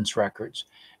attendance records,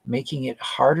 making it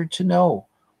harder to know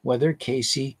whether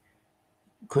Casey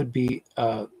could be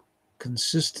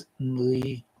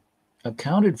consistently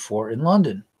accounted for in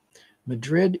London.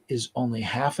 Madrid is only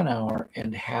half an hour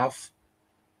and half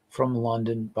from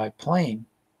London by plane,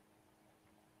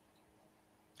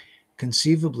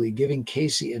 conceivably giving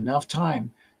Casey enough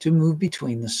time to move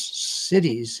between the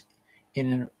cities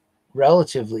in a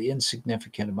relatively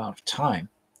insignificant amount of time.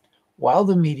 While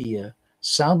the media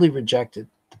soundly rejected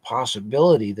the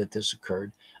possibility that this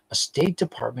occurred, a State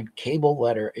Department cable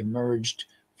letter emerged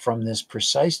from this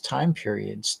precise time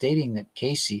period stating that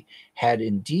Casey had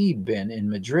indeed been in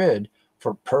Madrid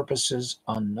for purposes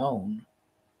unknown.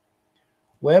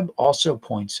 Webb also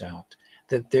points out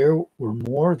that there were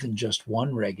more than just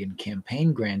one Reagan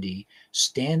campaign grandee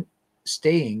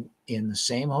staying in the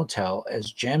same hotel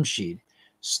as Jamshid,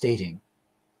 stating,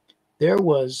 there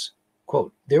was,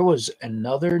 quote, there was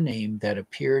another name that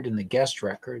appeared in the guest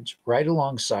records right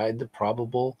alongside the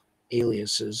probable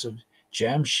aliases of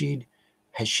Jamshid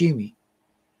Hashimi.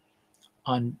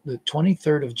 On the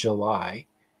 23rd of July,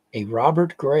 a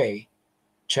Robert Gray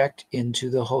checked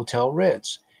into the Hotel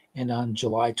Ritz, and on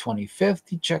July 25th,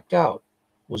 he checked out.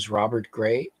 Was Robert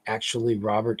Gray actually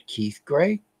Robert Keith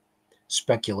Gray?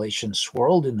 Speculation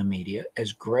swirled in the media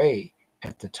as Gray,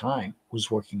 at the time,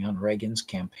 was working on Reagan's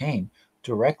campaign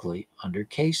directly under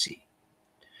Casey.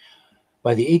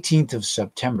 By the 18th of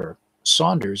September,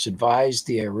 Saunders advised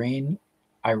the Iran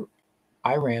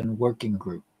Working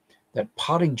Group that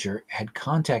Pottinger had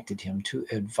contacted him to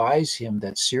advise him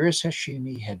that Cyrus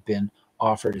Hashimi had been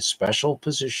offered a special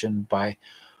position by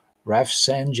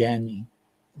Rafsanjani,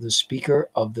 the Speaker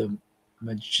of the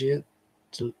Majlis,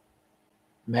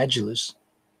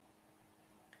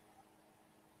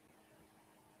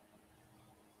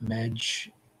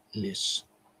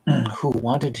 who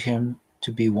wanted him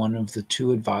to be one of the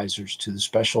two advisors to the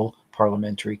Special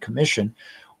Parliamentary Commission,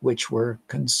 which were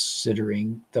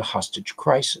considering the hostage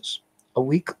crisis. A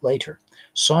week later,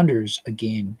 Saunders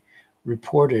again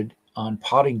reported on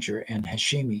Pottinger and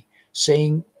Hashimi,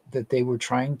 saying that they were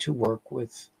trying to work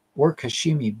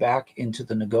Hashimi back into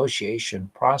the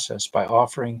negotiation process by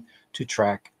offering to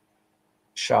track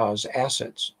Shah's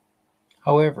assets.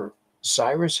 However,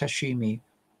 Cyrus Hashimi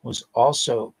was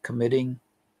also committing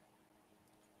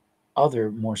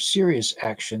other more serious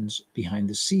actions behind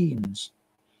the scenes.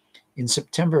 In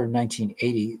September of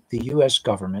 1980, the U.S.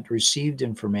 government received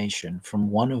information from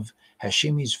one of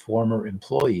Hashimi's former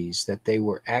employees that they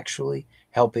were actually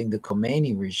helping the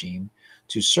Khomeini regime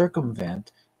to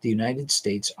circumvent the United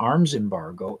States arms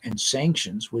embargo and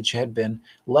sanctions which had been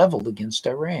leveled against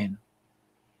Iran.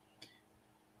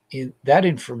 That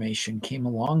information came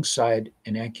alongside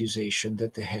an accusation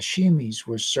that the Hashimis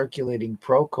were circulating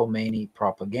pro-Khomeini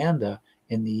propaganda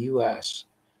in the U.S.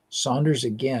 Saunders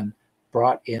again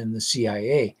brought in the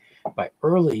CIA. By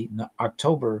early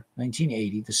October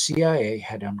 1980, the CIA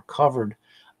had uncovered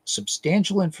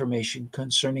substantial information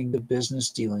concerning the business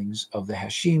dealings of the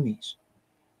Hashimis.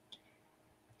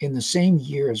 In the same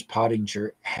year as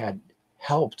Pottinger had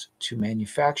helped to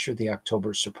manufacture the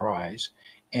October Surprise,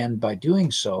 and by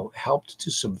doing so helped to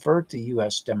subvert the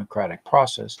U.S. democratic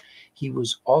process, he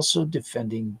was also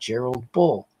defending Gerald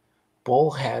Bull.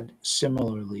 Bull had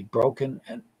similarly broken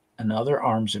another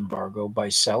arms embargo by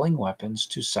selling weapons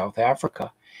to South Africa,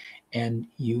 and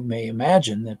you may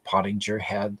imagine that Pottinger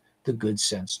had the good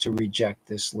sense to reject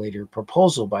this later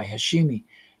proposal by Hashimi.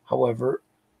 However,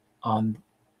 on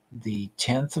the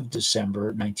 10th of December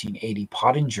 1980,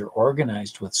 Pottinger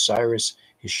organized with Cyrus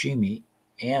Hashimi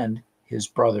and his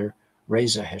brother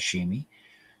Reza Hashimi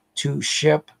to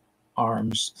ship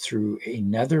arms through a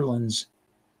Netherlands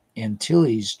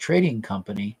Antilles trading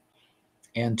company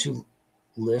and to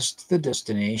list the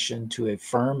destination to a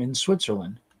firm in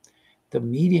Switzerland. The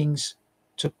meetings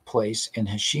took place in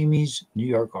Hashimi's New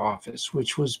York office,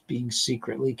 which was being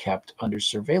secretly kept under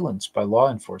surveillance by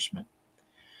law enforcement.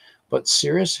 But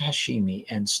Cyrus Hashimi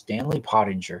and Stanley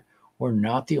Pottinger were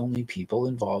not the only people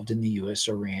involved in the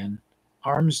U.S.-Iran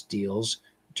arms deals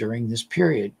during this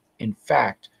period. In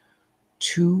fact,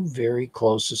 two very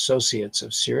close associates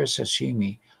of Cyrus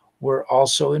Hashimi were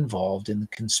also involved in the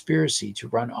conspiracy to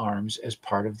run arms as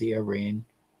part of the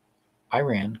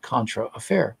Iran-Contra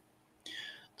affair.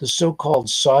 The so-called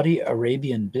Saudi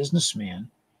Arabian businessman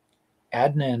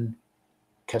Adnan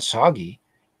Khashoggi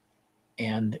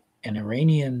and an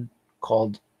Iranian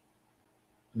called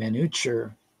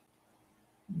Manucher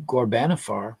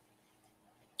Ghorbanifar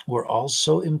were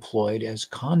also employed as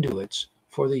conduits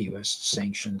for the U.S.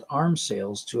 sanctioned arms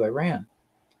sales to Iran.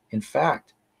 In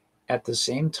fact, at the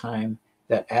same time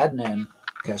that Adnan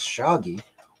Khashoggi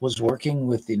was working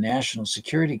with the National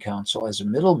Security Council as a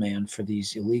middleman for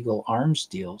these illegal arms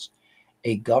deals,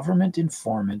 a government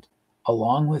informant,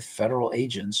 along with federal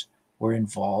agents, were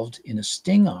involved in a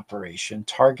sting operation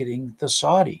targeting the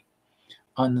Saudi.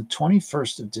 On the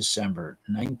 21st of December,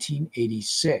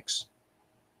 1986,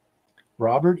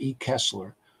 Robert E.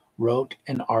 Kessler wrote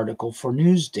an article for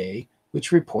Newsday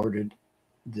which reported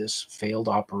this failed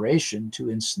operation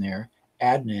to ensnare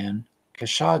Adnan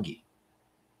Khashoggi.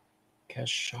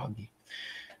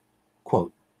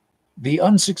 Quote, the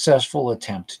unsuccessful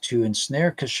attempt to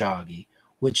ensnare Khashoggi,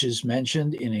 which is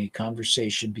mentioned in a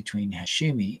conversation between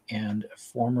Hashemi and a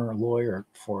former lawyer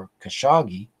for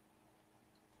Khashoggi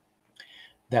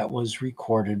that was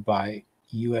recorded by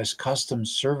U.S.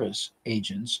 Customs Service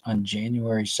agents on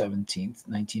January 17,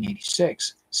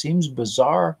 1986, seems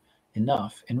bizarre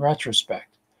enough in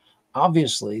retrospect.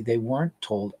 Obviously, they weren't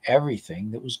told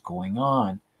everything that was going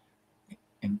on,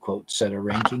 end quote, said a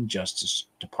ranking Justice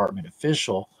Department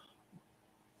official,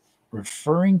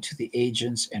 referring to the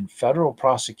agents and federal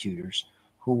prosecutors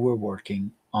who were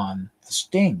working on the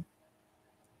sting.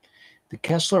 The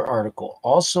Kessler article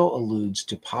also alludes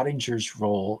to Pottinger's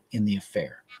role in the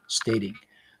affair, stating,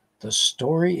 the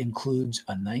story includes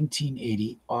a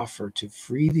 1980 offer to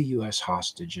free the U.S.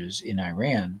 hostages in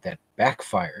Iran that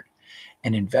backfired,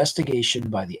 an investigation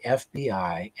by the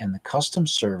FBI and the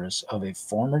Customs Service of a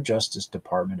former Justice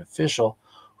Department official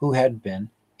who had been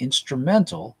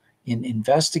instrumental in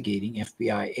investigating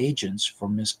FBI agents for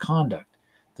misconduct,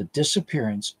 the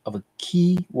disappearance of a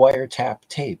key wiretap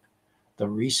tape, the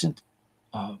recent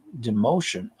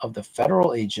demotion of the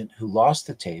federal agent who lost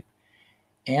the tape,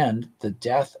 and the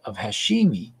death of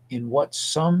Hashemi in what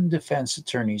some defense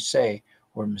attorneys say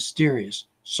were mysterious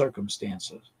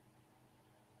circumstances.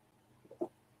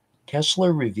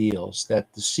 Kessler reveals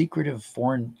that the secretive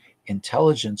Foreign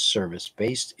Intelligence Service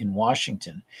based in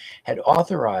Washington had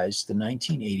authorized the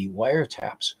 1980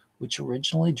 wiretaps, which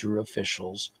originally drew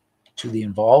officials to the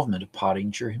involvement of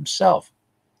Pottinger himself.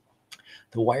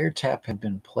 The wiretap had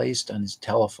been placed on his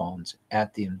telephones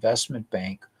at the investment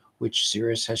bank which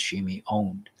Cyrus Hashemi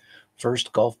owned,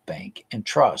 First Gulf Bank and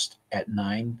Trust at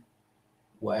 9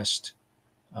 West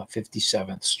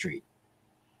 57th Street,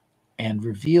 and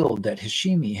revealed that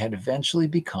Hashemi had eventually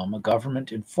become a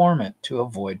government informant to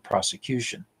avoid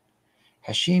prosecution.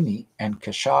 Hashemi and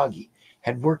Khashoggi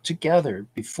had worked together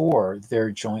before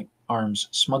their joint arms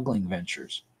smuggling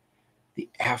ventures. The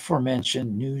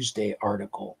aforementioned Newsday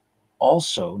article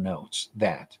also notes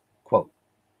that, quote,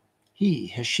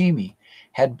 he, Hashemi,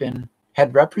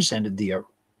 had represented the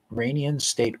Iranian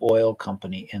State Oil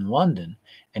Company in London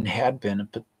and had been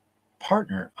a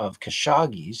partner of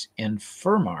Khashoggi's and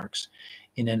Furmark's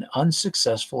in an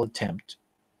unsuccessful attempt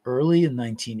early in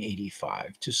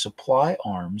 1985 to supply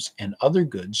arms and other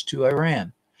goods to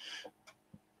Iran.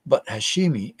 But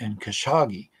Hashemi and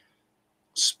Khashoggi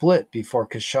split before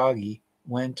Khashoggi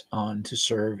went on to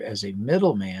serve as a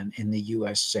middleman in the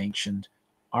U.S. sanctioned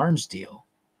arms deal.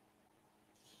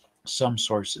 Some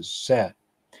sources said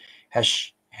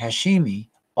Hashemi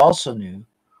also knew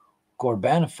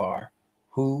Ghorbanifar,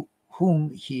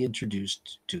 whom he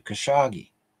introduced to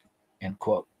Khashoggi, end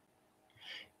quote.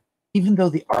 Even though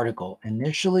the article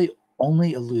initially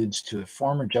only alludes to a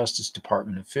former Justice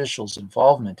Department official's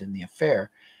involvement in the affair,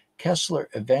 Kessler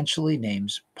eventually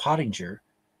names Pottinger.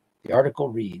 The article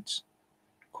reads,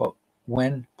 quote,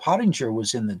 when Pottinger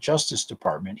was in the Justice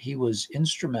Department, he was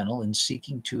instrumental in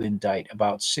seeking to indict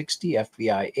about 60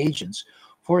 FBI agents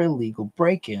for illegal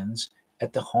break-ins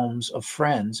at the homes of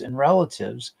friends and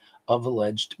relatives of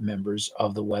alleged members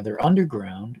of the Weather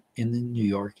Underground in the New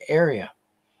York area.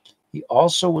 He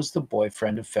also was the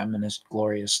boyfriend of feminist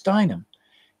Gloria Steinem.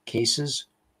 Cases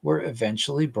were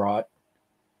eventually brought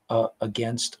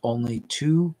against only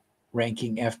two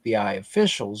ranking FBI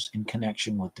officials in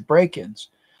connection with the break-ins.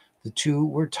 The two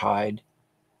were tried,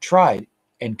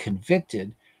 and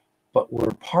convicted, but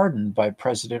were pardoned by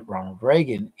President Ronald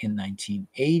Reagan in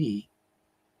 1980.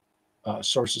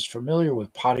 Sources familiar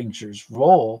with Pottinger's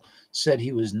role said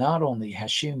he was not only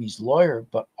Hashemi's lawyer,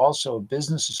 but also a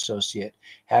business associate,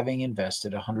 having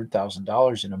invested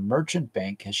 $100,000 in a merchant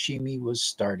bank Hashemi was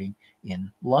starting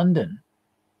in London.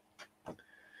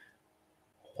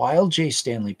 While J.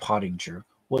 Stanley Pottinger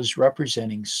was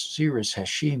representing Cyrus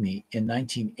Hashemi in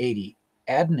 1980,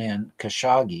 Adnan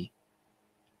Khashoggi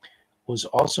was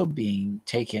also being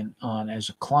taken on as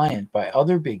a client by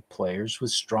other big players with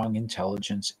strong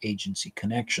intelligence agency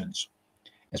connections,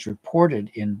 as reported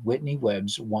in Whitney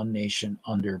Webb's One Nation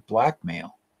Under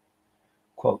Blackmail.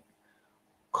 Quote,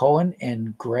 Cohen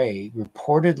and Gray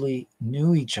reportedly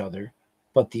knew each other,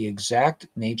 but the exact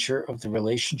nature of the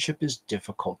relationship is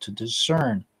difficult to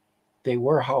discern. They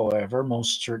were, however,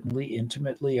 most certainly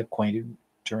intimately acquainted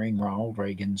during Ronald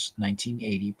Reagan's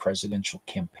 1980 presidential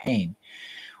campaign,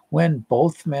 when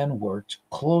both men worked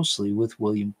closely with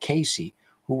William Casey,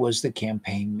 who was the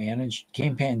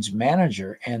campaign's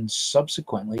manager and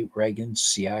subsequently Reagan's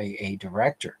CIA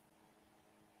director.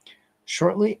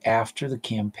 Shortly after the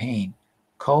campaign,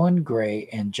 Cohen, Gray,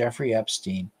 and Jeffrey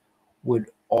Epstein would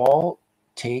all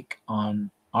take on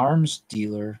arms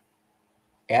dealer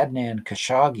Adnan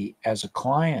Khashoggi as a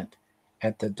client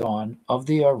at the dawn of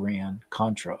the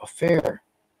Iran-Contra affair.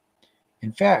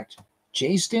 In fact,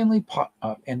 J. Stanley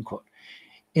Pottinger,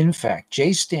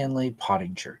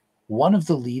 one of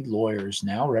the lead lawyers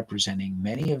now representing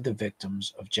many of the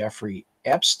victims of Jeffrey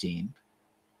Epstein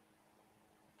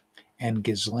and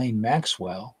Ghislaine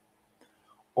Maxwell,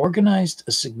 organized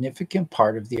a significant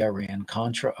part of the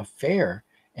Iran-Contra affair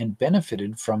and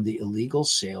benefited from the illegal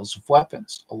sales of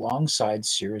weapons alongside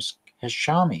Cyrus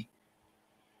Hashami,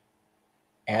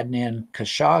 Adnan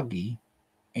Khashoggi,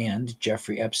 and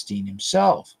Jeffrey Epstein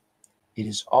himself. It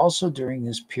is also during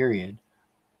this period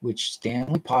which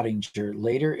Stanley Pottinger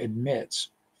later admits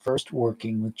first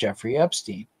working with Jeffrey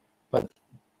Epstein, but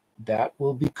that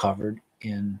will be covered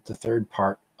in the third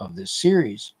part of this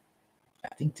series. I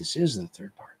think this is the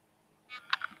third part,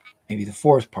 maybe the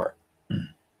fourth part.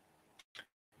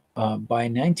 By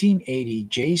 1980,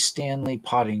 J. Stanley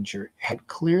Pottinger had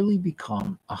clearly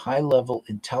become a high-level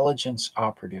intelligence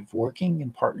operative working in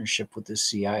partnership with the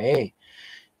CIA,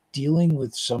 dealing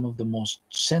with some of the most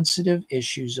sensitive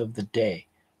issues of the day.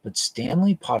 But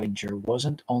Stanley Pottinger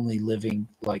wasn't only living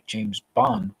like James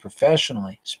Bond,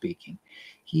 professionally speaking.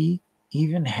 He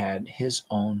even had his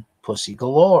own pussy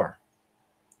galore.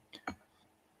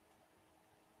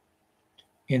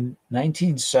 In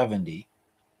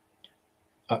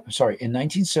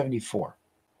 1974,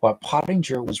 while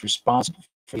Pottinger was responsible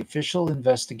for the official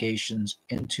investigations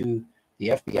into the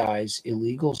FBI's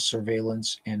illegal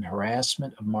surveillance and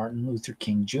harassment of Martin Luther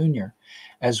King Jr.,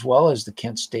 as well as the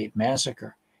Kent State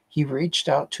Massacre, he reached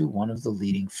out to one of the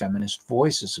leading feminist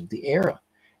voices of the era,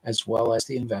 as well as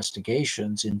the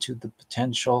investigations into the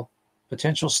potential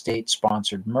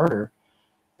state-sponsored murder.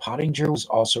 Pottinger was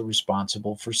also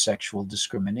responsible for sexual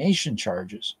discrimination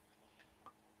charges,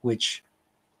 which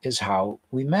is how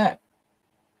we met.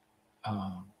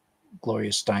 Gloria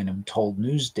Steinem told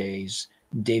Newsday's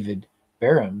David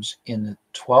Berhams in the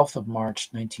 12th of March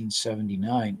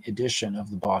 1979 edition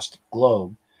of the Boston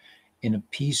Globe in a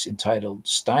piece entitled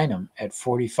Steinem at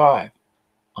 45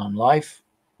 on Life,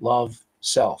 Love,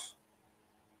 Self.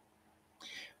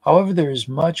 However, there is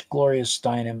much Gloria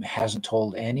Steinem hasn't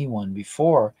told anyone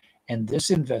before, and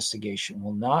this investigation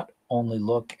will not only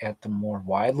look at the more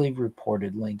widely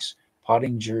reported links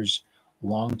Pottinger's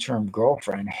long-term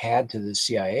girlfriend had to the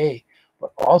CIA,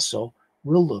 but also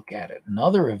will look at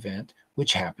another event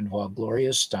which happened while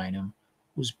Gloria Steinem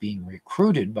was being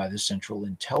recruited by the Central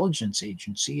Intelligence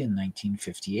Agency in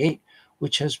 1958,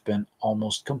 which has been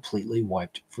almost completely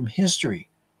wiped from history.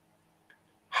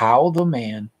 How the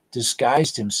man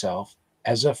disguised himself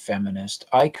as a feminist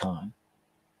icon.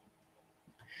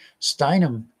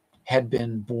 Steinem had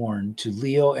been born to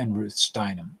Leo and Ruth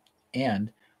Steinem,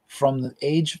 and from the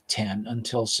age of 10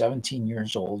 until 17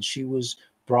 years old, she was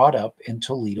brought up in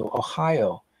Toledo,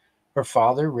 Ohio. Her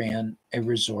father ran a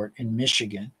resort in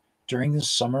Michigan during the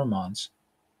summer months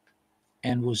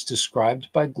and was described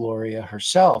by Gloria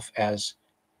herself as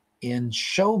in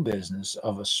show business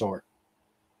of a sort.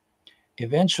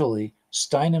 Eventually,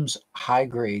 Steinem's high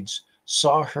grades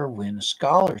saw her win a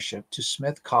scholarship to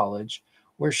Smith College,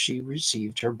 where she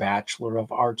received her Bachelor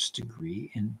of Arts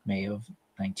degree in May of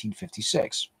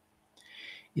 1956.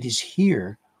 It is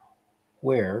here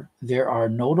where there are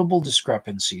notable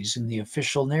discrepancies in the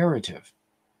official narrative.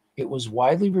 It was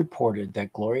widely reported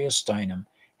that Gloria Steinem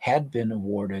had been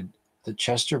awarded the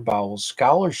Chester Bowles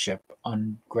Scholarship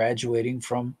on graduating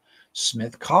from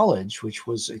Smith College, which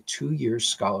was a 2-year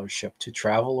scholarship to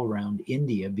travel around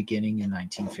India beginning in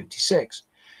 1956.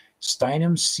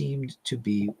 Steinem seemed to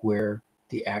be where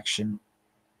the action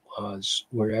was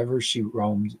wherever she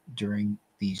roamed during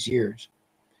these years,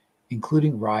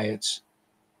 including riots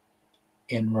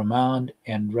in Ramand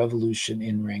and revolution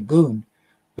in Rangoon,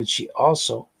 but she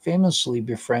also famously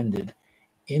befriended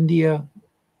Indira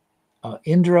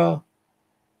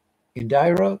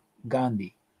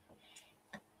Gandhi,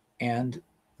 and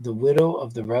the widow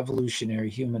of the revolutionary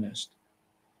humanist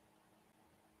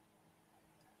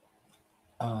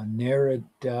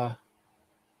Narendra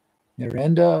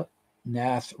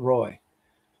Nath Roy.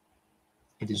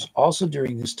 It is also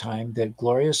during this time that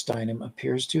Gloria Steinem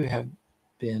appears to have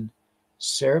been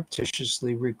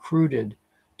surreptitiously recruited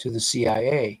to the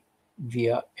CIA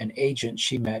via an agent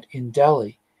she met in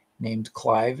Delhi named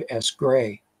Clive S.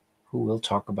 Gray, who we'll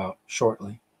talk about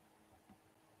shortly.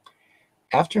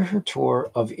 After her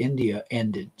tour of India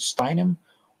ended, Steinem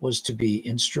was to be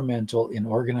instrumental in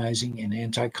organizing an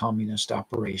anti-communist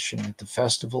operation at the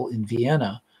festival in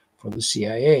Vienna for the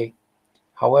CIA.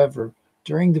 However,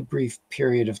 during the brief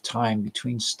period of time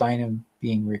between Steinem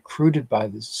being recruited by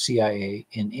the CIA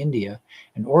in India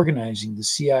and organizing the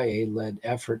CIA-led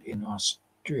effort in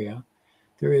Austria,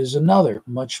 there is another,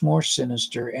 much more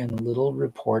sinister and little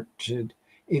reported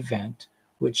event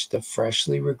which the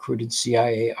freshly recruited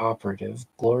CIA operative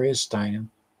Gloria Steinem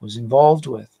was involved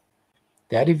with.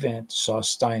 That event saw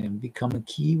Steinem become a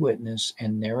key witness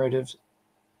and narrative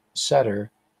setter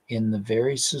in the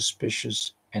very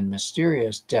suspicious and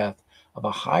mysterious death of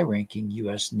a high-ranking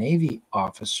U.S. Navy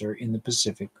officer in the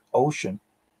Pacific Ocean.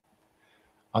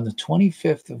 On the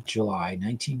 25th of July,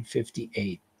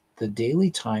 1958, the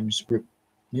Daily Times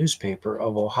newspaper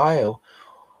of Ohio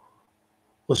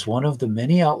was one of the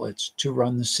many outlets to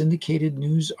run the syndicated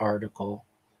news article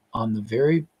on the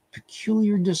very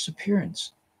peculiar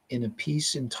disappearance in a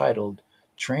piece entitled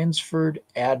 "Transferred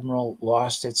Admiral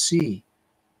Lost at Sea,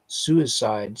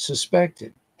 Suicide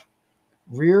Suspected."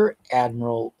 Rear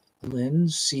Admiral Lynn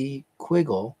C.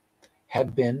 Quiggle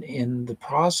had been in the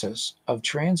process of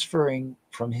transferring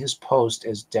from his post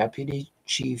as Deputy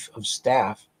Chief of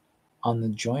Staff on the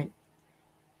Joint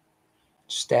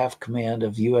Staff Command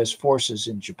of U.S. Forces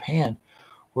in Japan,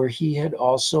 where he had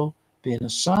also been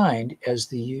assigned as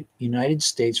the United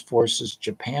States Forces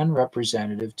Japan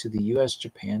representative to the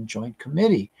U.S.-Japan Joint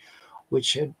Committee,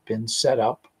 which had been set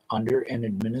up under an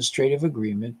administrative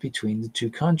agreement between the two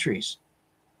countries.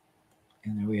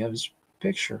 And there we have his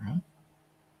picture,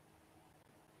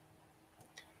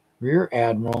 Rear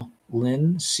Admiral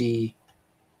Lynn C.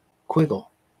 Quiggle.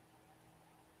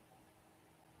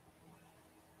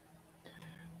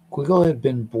 Quiggle had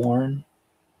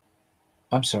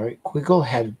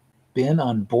been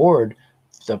on board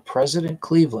the President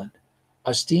Cleveland,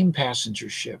 a steam passenger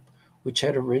ship which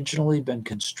had originally been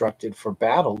constructed for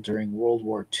battle during World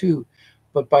War II,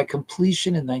 but by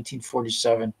completion in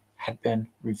 1947 had been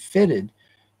refitted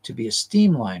to be a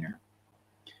steamliner.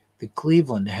 The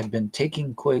Cleveland had been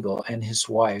taking Quiggle and his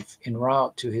wife en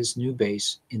route to his new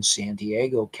base in San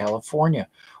Diego, California,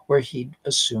 where he'd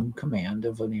assumed command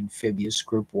of an amphibious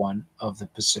Group 1 of the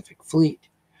Pacific Fleet.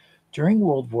 During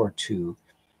World War II,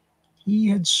 he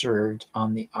had served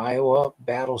on the Iowa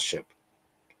battleship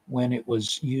when it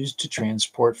was used to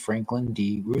transport Franklin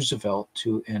D. Roosevelt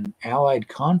to an Allied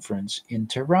conference in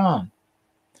Tehran.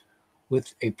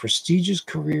 With a prestigious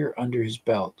career under his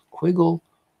belt, Quiggle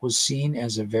was seen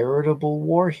as a veritable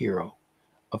war hero.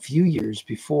 A few years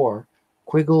before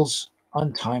Quiggle's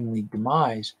untimely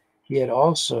demise, he had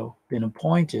also been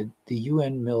appointed the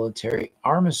UN Military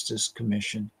Armistice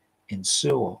Commission in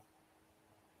Seoul.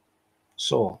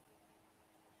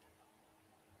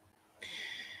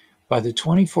 By the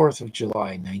 24th of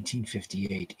July,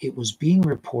 1958, it was being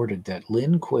reported that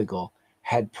Lynn Quiggle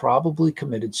had probably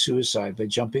committed suicide by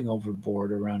jumping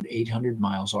overboard around 800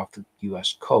 miles off the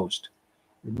U.S. coast.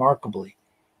 Remarkably,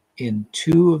 in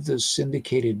two of the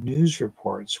syndicated news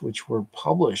reports which were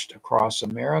published across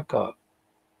America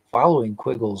following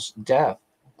Quiggle's death,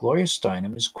 Gloria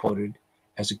Steinem is quoted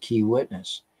as a key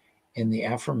witness. In the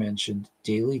aforementioned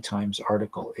Daily Times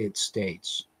article, it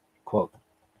states, quote,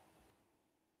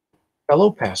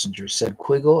 fellow passengers said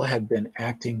Quiggle had been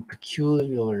acting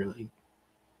peculiarly.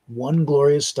 One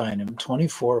Gloria Steinem,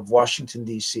 24, of Washington,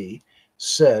 D.C.,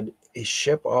 said a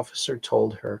ship officer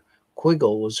told her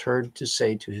Quiggle was heard to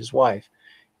say to his wife,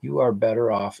 "You are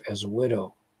better off as a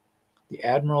widow." The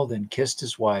admiral then kissed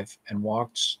his wife and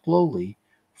walked slowly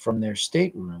from their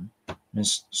stateroom,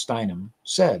 Miss Steinem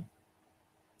said.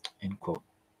 End quote.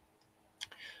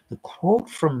 The quote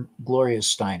from Gloria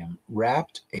Steinem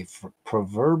wrapped a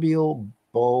proverbial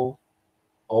bow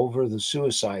over the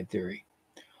suicide theory,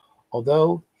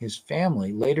 although his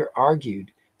family later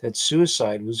argued that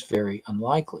suicide was very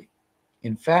unlikely.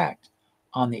 In fact,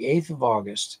 on the 8th of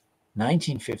August,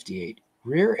 1958,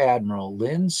 Rear Admiral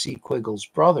Lynn C. Quiggle's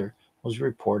brother was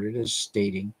reported as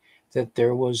stating that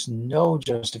there was no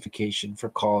justification for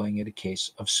calling it a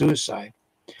case of suicide.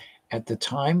 At the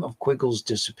time of Quiggle's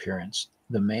disappearance,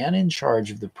 the man in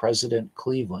charge of the President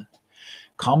Cleveland,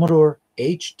 Commodore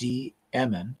H.D.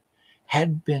 Emin,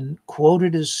 had been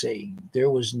quoted as saying there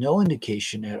was no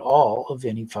indication at all of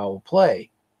any foul play,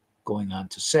 going on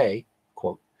to say,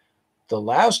 quote, "The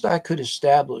last I could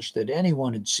establish that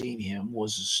anyone had seen him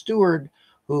was a steward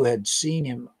who had seen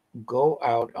him go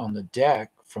out on the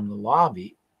deck from the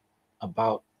lobby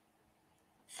about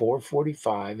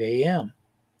 4:45 a.m.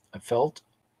 I felt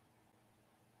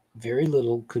very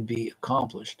little could be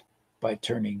accomplished by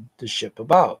turning the ship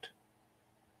about."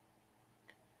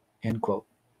 End quote.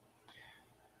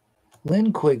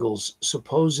 Lynn Quiggle's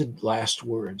supposed last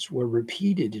words were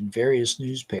repeated in various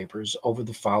newspapers over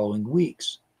the following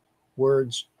weeks.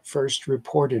 Words first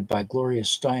reported by Gloria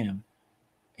Steinem,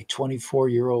 a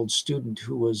 24-year-old student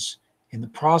who was in the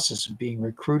process of being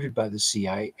recruited by the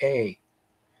CIA.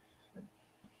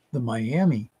 The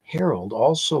Miami Herald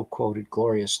also quoted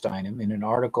Gloria Steinem in an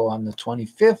article on the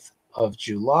 25th of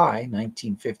July,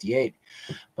 1958,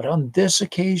 but on this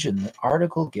occasion, the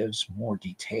article gives more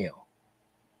detail.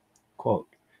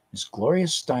 Quote, "Ms. Gloria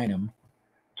Steinem,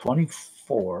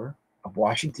 24, of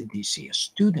Washington, D.C., a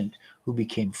student who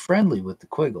became friendly with the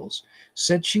Quiggles,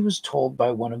 said she was told by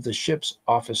one of the ship's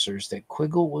officers that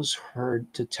Quiggle was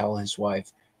heard to tell his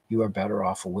wife, 'You are better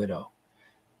off a widow.'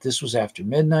 This was after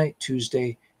midnight,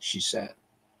 Tuesday," she said.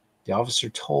 The officer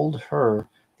told her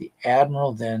the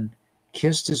admiral then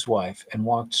kissed his wife and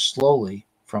walked slowly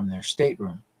from their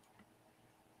stateroom.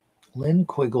 Lynn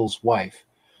Quiggle's wife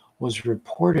was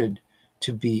reported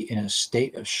to be in a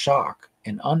state of shock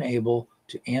and unable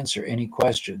to answer any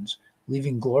questions,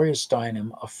 leaving Gloria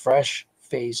Steinem, a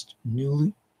fresh-faced,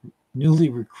 newly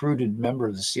recruited member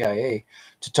of the CIA,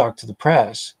 to talk to the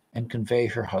press and convey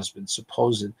her husband's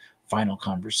supposed final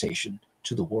conversation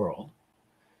to the world.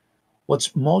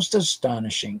 What's most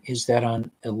astonishing is that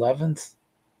on 11th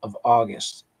of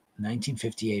August,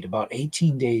 1958, about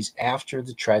 18 days after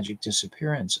the tragic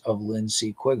disappearance of Lynn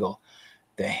C. Quiggle,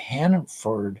 the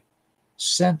Hanford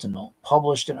Sentinel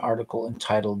published an article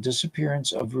entitled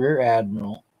 "Disappearance of Rear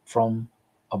Admiral from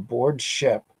Aboard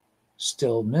Ship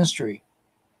Still Mystery."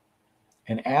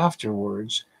 And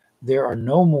afterwards, there are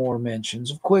no more mentions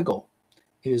of Quiggle.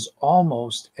 It is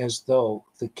almost as though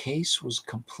the case was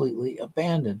completely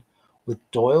abandoned, with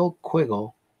Doyle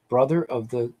Quiggle, brother of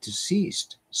the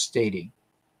deceased, stating,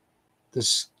 "The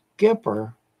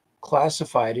skipper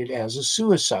classified it as a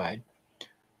suicide,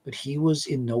 but he was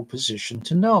in no position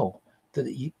to know.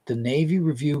 The Navy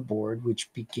Review Board,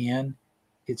 which began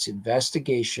its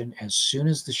investigation as soon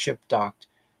as the ship docked,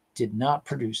 did not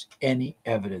produce any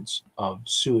evidence of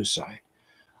suicide."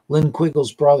 Lynn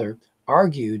Quiggle's brother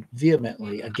argued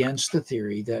vehemently against the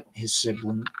theory that his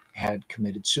sibling had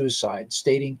committed suicide,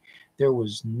 stating there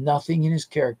was nothing in his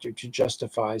character to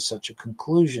justify such a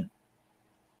conclusion.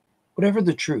 Whatever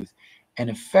the truth, an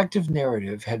effective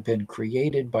narrative had been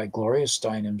created by Gloria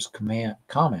Steinem's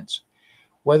comments.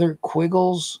 Whether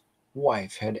Quiggle's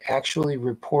wife had actually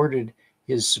reported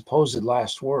his supposed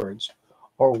last words,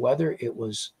 or whether it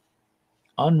was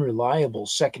unreliable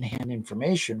secondhand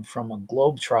information from a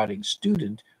globe-trotting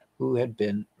student who had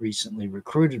been recently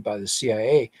recruited by the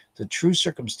CIA, the true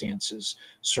circumstances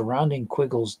surrounding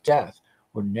Quiggle's death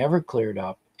were never cleared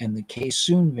up, and the case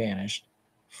soon vanished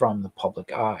from the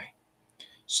public eye.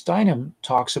 Steinem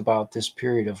talks about this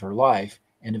period of her life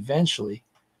and eventually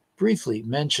briefly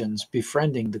mentions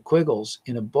befriending the Quiggles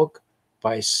in a book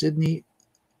by Sidney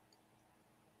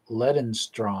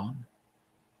Ledenstrom.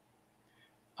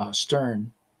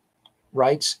 Stern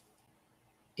writes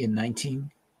in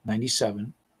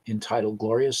 1997, entitled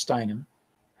Gloria Steinem,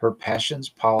 Her Passions,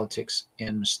 Politics,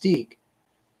 and Mystique.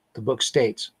 The book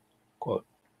states, quote,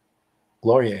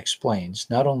 "Gloria explains,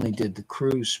 not only did the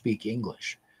crew speak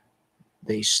English,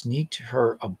 they sneaked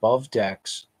her above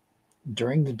decks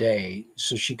during the day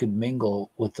so she could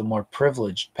mingle with the more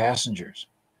privileged passengers.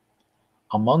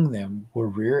 Among them were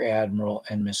Rear Admiral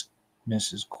and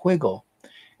Mrs. Quiggle,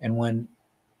 and when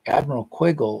Admiral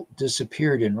Quiggle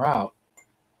disappeared en route,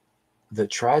 the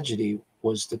tragedy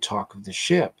was the talk of the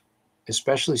ship,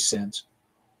 especially since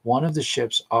one of the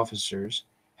ship's officers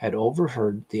had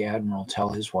overheard the admiral tell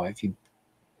his wife he'd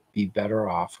be better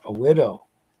off a widow.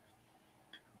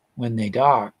 When they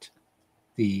docked,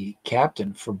 the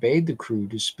captain forbade the crew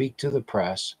to speak to the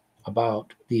press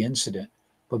about the incident,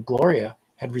 but Gloria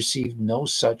had received no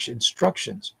such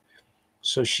instructions,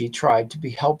 so she tried to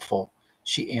be helpful.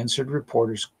 She answered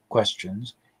reporters'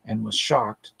 questions and was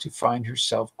shocked to find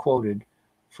herself quoted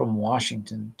from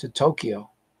Washington to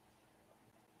Tokyo."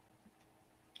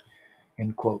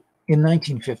 End quote. In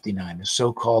 1959, the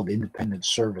so-called Independent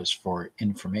Service for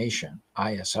Information,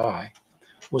 ISI,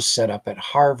 was set up at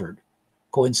Harvard.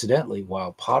 coincidentally,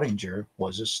 while Pottinger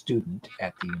was a student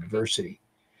at the university.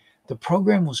 The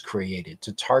program was created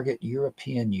to target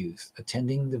European youth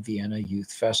attending the Vienna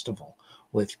Youth Festival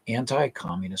with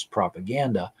anti-communist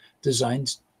propaganda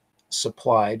designed,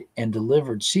 supplied, and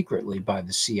delivered secretly by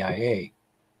the CIA.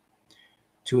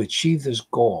 To achieve this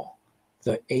goal,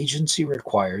 the agency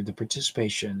required the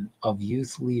participation of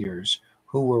youth leaders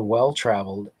who were well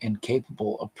traveled and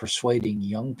capable of persuading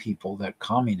young people that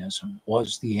communism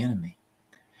was the enemy.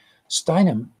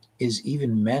 Steinem is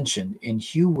even mentioned in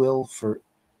Hugh Will,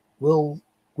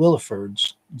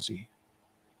 let's see,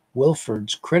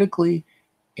 Wilford's critically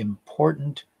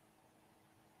important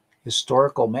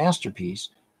historical masterpiece,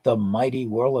 The Mighty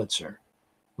Wurlitzer,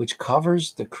 which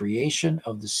covers the creation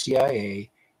of the CIA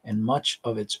and much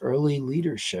of its early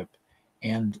leadership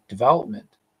and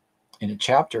development. In a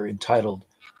chapter entitled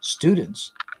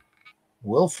Students,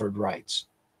 Wilford writes,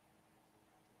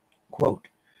 quote,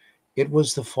 "It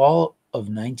was the fall of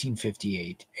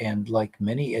 1958, and like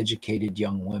many educated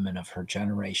young women of her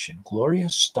generation, Gloria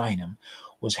Steinem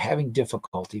was having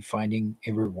difficulty finding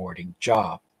a rewarding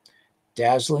job.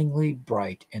 Dazzlingly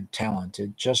bright and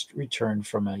talented, just returned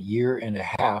from a year and a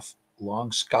half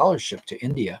long scholarship to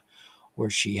India, where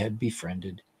she had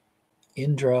befriended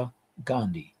Indira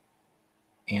Gandhi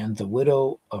and the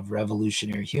widow of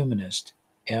revolutionary humanist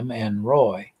M.N.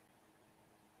 Roy.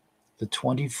 The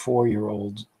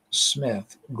 24-year-old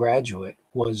Smith graduate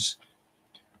was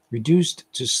reduced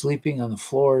to sleeping on the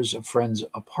floors of friends'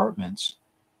 apartments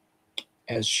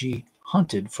as she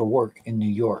hunted for work in New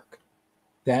York.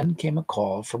 Then came a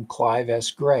call from Clive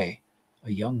S. Gray,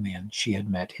 a young man she had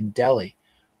met in Delhi,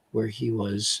 where he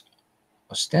was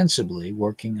ostensibly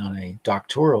working on a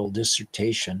doctoral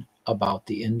dissertation about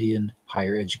the Indian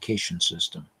higher education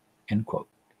system." End quote.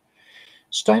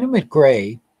 Steinem met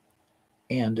Gray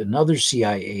and another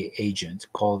CIA agent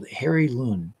called Harry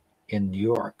Loon in New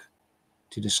York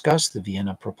to discuss the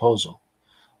Vienna proposal.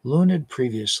 Loon had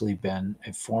previously been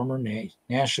a former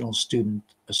National Student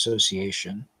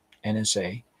Association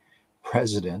 (NSA)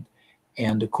 president,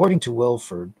 and according to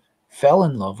Wilford, fell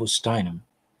in love with Steinem.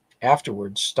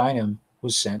 Afterwards, Steinem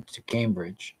was sent to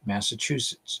Cambridge,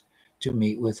 Massachusetts, to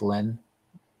meet with Len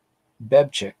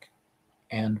Bebchik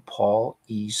and Paul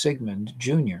E. Sigmund,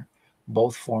 Jr.,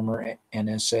 both former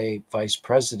NSA vice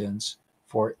presidents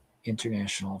for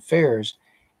international affairs,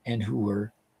 and who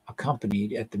were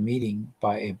accompanied at the meeting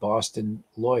by a Boston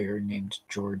lawyer named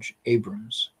George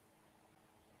Abrams.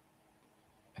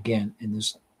 Again, in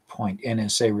this point,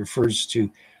 NSA refers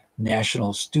to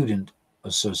National Student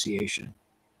Association.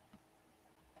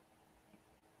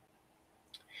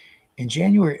 In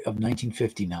January of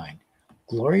 1959,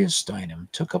 Gloria Steinem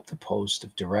took up the post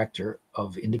of Director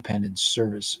of Independent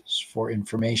Services for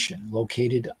Information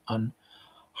located on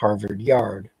Harvard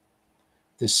Yard.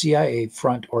 The CIA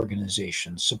front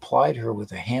organization supplied her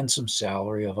with a handsome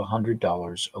salary of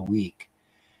 $100 a week,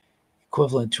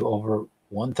 equivalent to over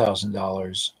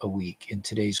 $1,000 a week in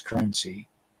today's currency,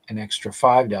 an extra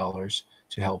 $5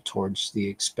 to help towards the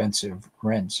expensive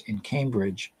rents in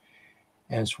Cambridge,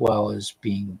 as well as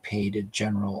being paid a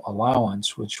general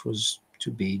allowance, which was to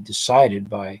be decided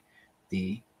by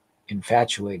the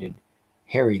infatuated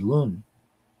Harry Loon.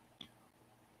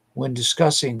 When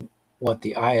discussing what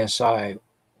the ISI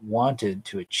wanted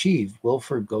to achieve,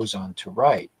 Wilford goes on to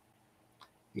write,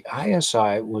 "The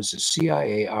ISI was a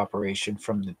CIA operation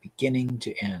from the beginning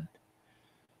to end.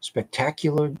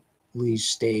 Spectacularly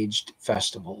staged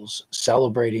festivals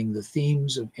celebrating the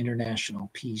themes of international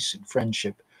peace and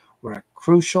friendship were a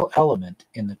crucial element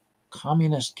in the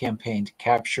communist campaign to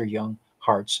capture young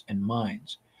hearts and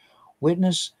minds.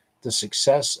 Witness the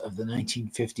success of the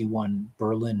 1951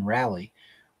 Berlin Rally,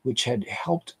 which had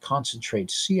helped concentrate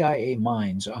CIA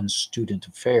minds on student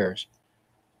affairs.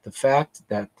 The fact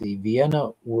that the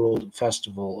Vienna World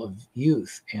Festival of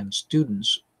Youth and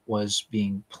Students was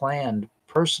being planned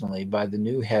personally by the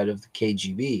new head of the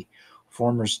KGB,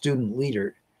 former student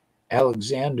leader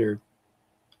Alexander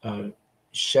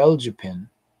Sheljapin,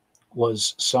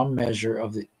 was some measure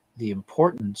of the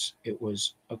importance it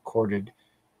was accorded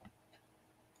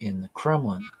in the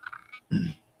Kremlin."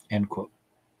 End quote.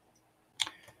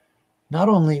 Not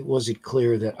only was it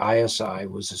clear that ISI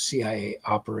was a CIA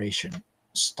operation,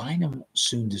 Steinem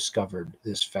soon discovered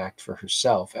this fact for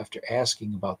herself after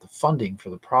asking about the funding for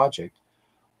the project,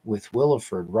 with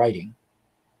Williford writing,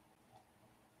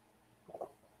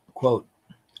 quote,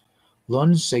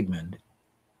 "Lund Sigmund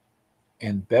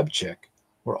and Bebchik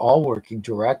were all working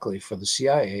directly for the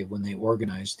CIA when they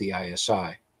organized the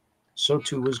ISI. So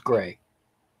too was Gray,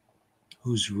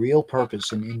 whose real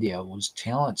purpose in India was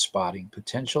talent spotting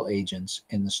potential agents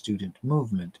in the student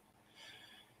movement.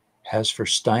 As for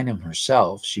Steinem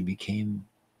herself, she became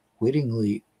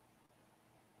wittingly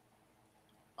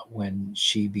when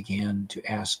she began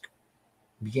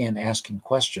asking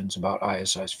questions about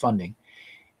ISI's funding,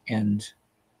 and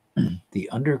the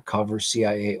undercover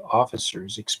CIA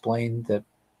officers explained that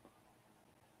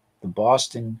the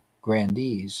Boston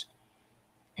grandees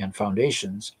and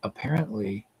foundations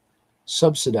apparently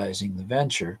subsidizing the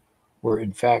venture were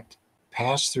in fact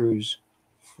pass-throughs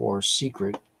for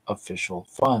secret official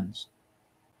funds.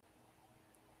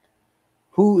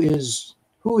 Who is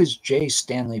J.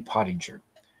 Stanley Pottinger?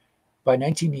 By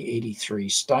 1983,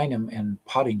 Steinem and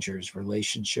Pottinger's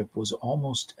relationship was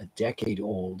almost a decade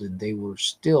old, and they were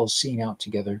still seen out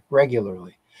together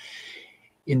regularly.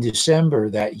 In December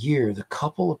that year, the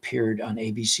couple appeared on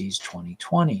ABC's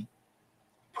 2020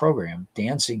 program,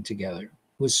 Dancing Together,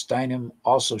 with Steinem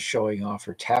also showing off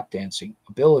her tap dancing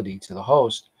ability to the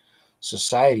host,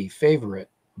 society favorite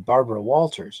Barbara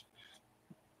Walters.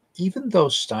 Even though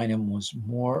Steinem was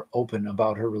more open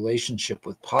about her relationship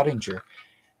with Pottinger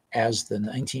as the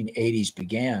 1980s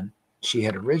began, she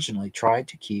had originally tried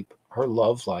to keep her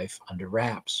love life under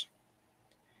wraps.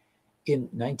 In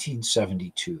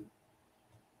 1972,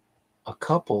 a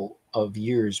couple of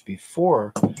years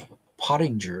before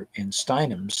Pottinger and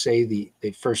Steinem say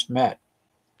they first met,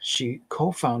 she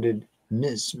co-founded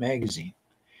Ms. Magazine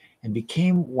and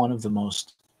became one of the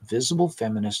most visible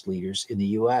feminist leaders in the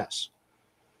U.S.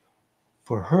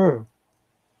 For her,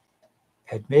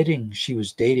 admitting she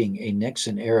was dating a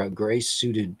Nixon-era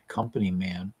gray-suited company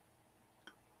man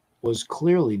was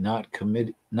clearly not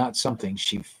something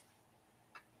she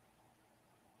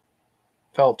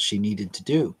felt she needed to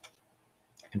do.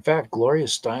 In fact, Gloria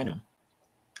Steinem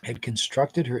had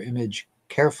constructed her image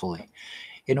carefully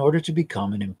in order to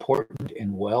become an important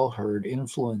and well-heard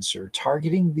influencer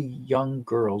targeting the young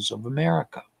girls of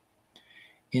America.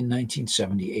 In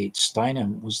 1978,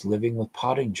 Steinem was living with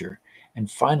Pottinger and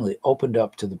finally opened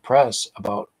up to the press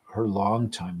about her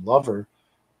longtime lover,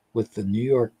 with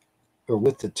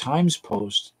the Times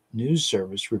Post news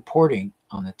service reporting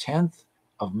on the 10th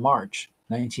of March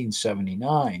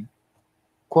 1979,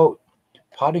 quote,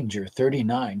 Pottinger,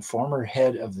 39, former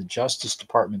head of the Justice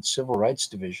Department Civil Rights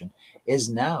Division, is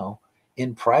now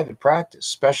in private practice,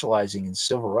 specializing in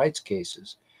civil rights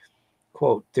cases.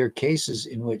 Quote, they're cases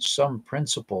in which some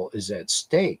principle is at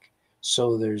stake,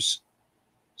 so there's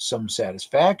some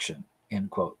satisfaction,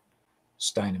 end quote,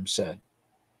 Steinem said.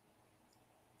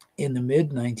 In the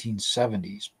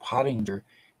mid-1970s, Pottinger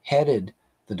headed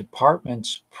the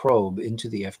department's probe into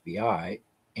the FBI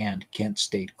and Kent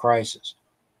State crisis.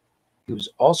 He was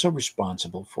also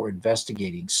responsible for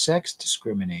investigating sex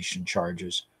discrimination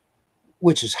charges,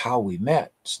 which is how we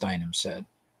met, Steinem said.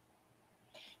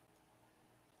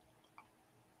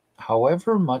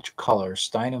 However much color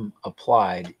Steinem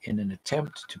applied in an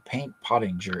attempt to paint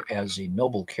Pottinger as a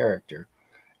noble character,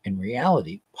 in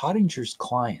reality, Pottinger's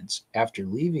clients, after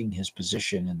leaving his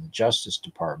position in the Justice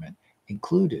Department,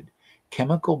 included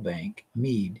Chemical Bank,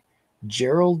 Mead,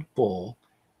 Gerald Bull,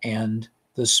 and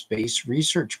the Space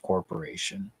Research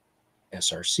Corporation,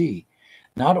 SRC,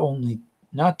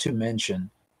 not to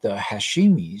mention the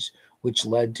Hashimis, which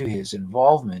led to his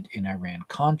involvement in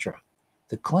Iran-Contra.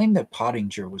 The claim that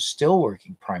Pottinger was still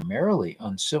working primarily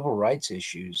on civil rights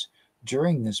issues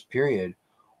during this period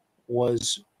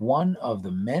was one of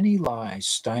the many lies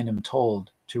Steinem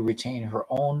told to retain her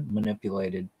own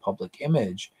manipulated public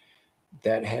image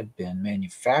that had been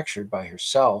manufactured by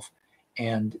herself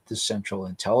and the Central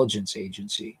Intelligence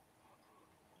Agency.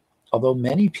 Although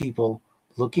many people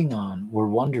looking on were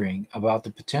wondering about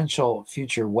the potential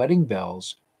future wedding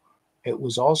bells, it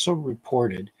was also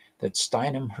reported that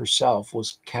Steinem herself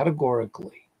was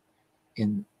categorically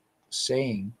in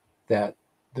saying that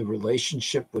the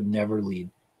relationship would never lead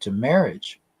to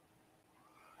marriage.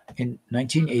 In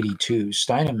 1982,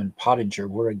 Steinem and Pottinger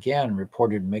were again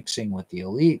reported mixing with the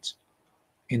elites,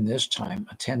 in this time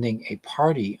attending a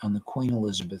party on the Queen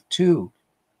Elizabeth II,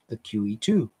 the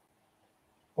QE2,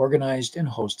 organized and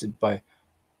hosted by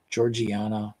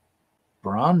Georgiana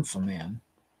Bronfman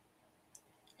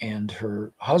and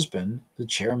her husband, the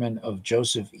chairman of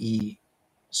Joseph E.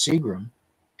 Seagram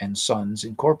and Sons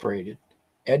Incorporated,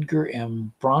 Edgar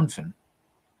M. Bronfman.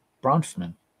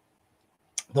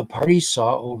 The party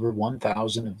saw over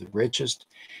 1,000 of the richest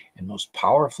and most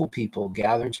powerful people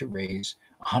gather to raise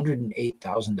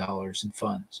 $108,000 in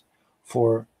funds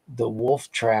for the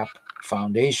Wolf Trap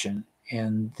Foundation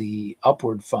and the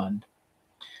Upward Fund.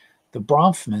 The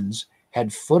Bronfmans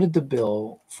had footed the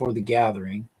bill for the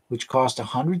gathering, which cost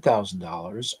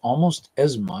 $100,000, almost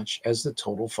as much as the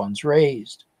total funds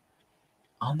raised.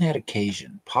 On that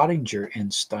occasion, Pottinger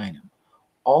and Steinem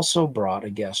also brought a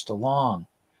guest along.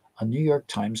 A New York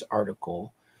Times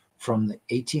article from the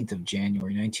 18th of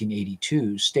January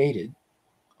 1982 stated,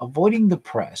 avoiding the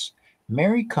press,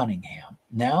 Mary Cunningham,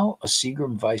 now a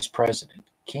Seagram vice president,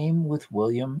 came with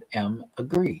William M.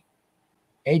 Agee,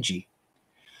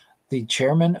 the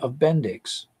chairman of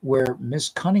Bendix, where Miss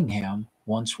Cunningham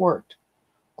once worked.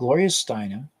 Gloria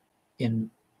Steinem,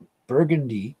 in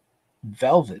burgundy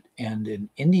velvet and an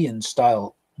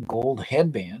Indian-style gold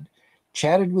headband,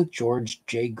 chatted with George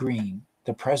J. Green,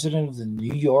 the president of the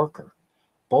New Yorker,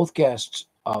 both guests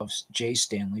of J.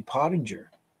 Stanley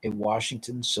Pottinger, a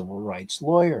Washington civil rights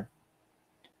lawyer.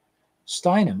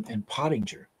 Steinem and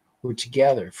Pottinger were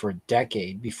together for a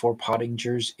decade before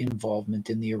Pottinger's involvement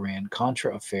in the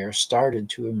Iran-Contra affair started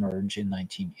to emerge in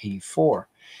 1984.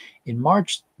 In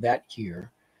March that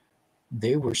year,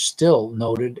 they were still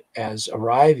noted as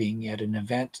arriving at an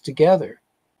event together,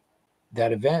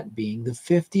 that event being the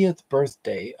 50th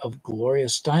birthday of Gloria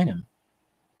Steinem,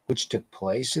 which took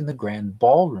place in the grand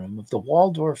ballroom of the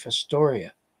Waldorf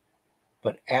Astoria.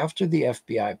 But after the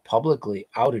FBI publicly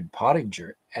outed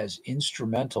Pottinger as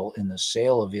instrumental in the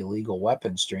sale of illegal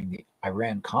weapons during the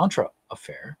Iran-Contra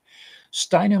affair,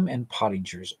 Steinem and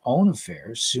Pottinger's own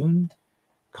affair soon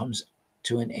comes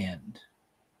to an end.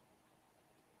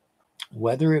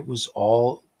 Whether it was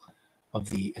all of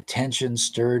the attention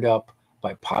stirred up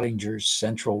by Pottinger's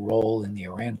central role in the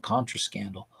Iran-Contra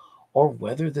scandal, or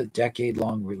whether the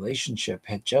decade-long relationship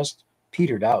had just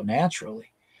petered out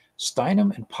naturally,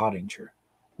 Steinem and Pottinger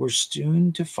were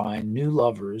soon to find new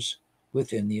lovers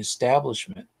within the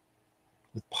establishment,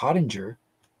 with Pottinger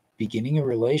beginning a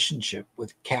relationship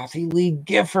with Kathy Lee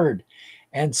Gifford,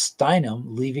 and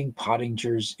Steinem leaving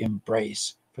Pottinger's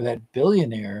embrace for that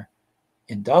billionaire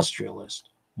industrialist,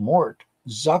 Mort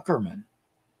Zuckerman.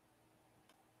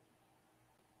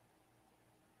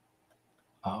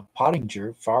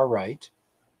 Pottinger, far right,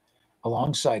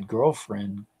 alongside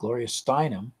girlfriend Gloria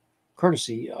Steinem,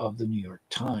 courtesy of the New York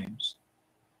Times.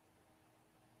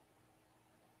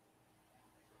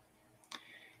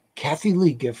 Kathy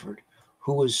Lee Gifford,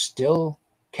 who was still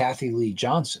Kathy Lee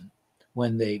Johnson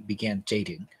when they began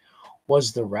dating,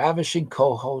 was the ravishing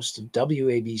co-host of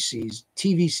WABC's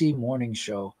TVC morning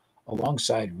show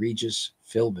alongside Regis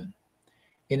Philbin.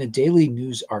 In a Daily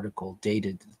News article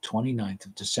dated the 29th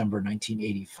of December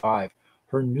 1985,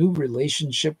 her new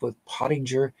relationship with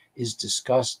Pottinger is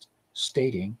discussed,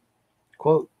 stating,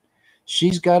 quote,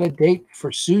 she's got a date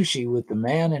for sushi with the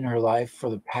man in her life for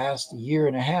the past year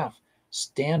and a half,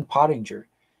 Stan Pottinger.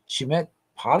 She met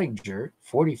Pottinger,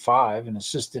 45, an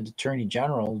assistant attorney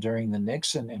general during the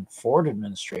Nixon and Ford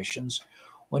administrations,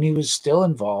 when he was still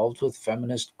involved with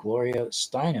feminist Gloria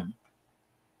Steinem.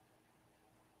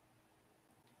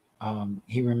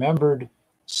 He remembered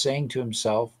saying to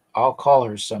himself, I'll call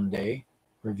her someday,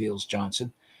 reveals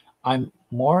Johnson. I'm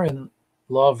more in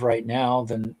love right now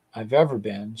than I've ever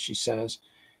been, she says.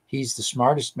 He's the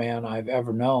smartest man I've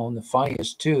ever known, the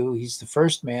funniest too. He's the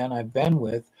first man I've been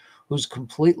with who's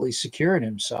completely secure in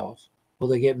himself. Will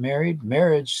they get married?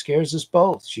 Marriage scares us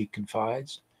both, she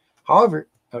confides. However,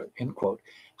 end quote.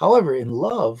 However, in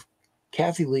love,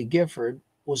 Kathy Lee Gifford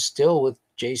was still with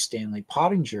J. Stanley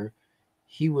Pottinger.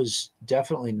 He was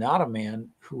definitely not a man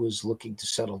who was looking to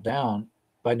settle down.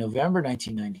 By November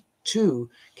 1992,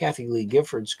 Kathy Lee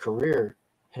Gifford's career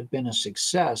had been a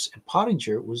success, and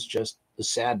Pottinger was just a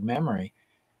sad memory.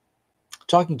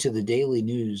 Talking to the Daily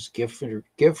News,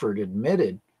 Gifford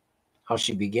admitted how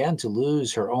she began to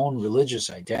lose her own religious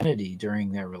identity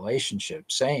during their relationship,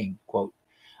 saying, quote,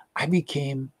 I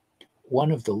became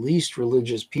one of the least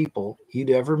religious people you'd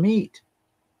ever meet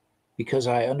because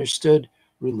I understood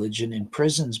religion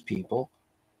imprisons people,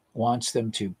 wants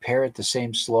them to parrot the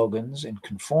same slogans and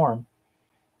conform.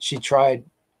 She tried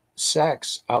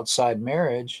sex outside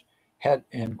marriage, had,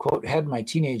 end quote, had my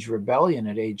teenage rebellion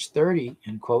at age 30,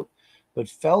 end quote, but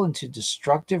fell into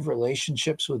destructive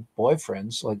relationships with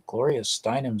boyfriends like Gloria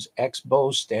Steinem's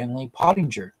ex-beau Stanley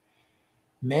Pottinger,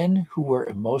 men who were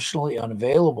emotionally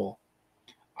unavailable.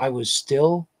 I was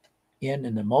still in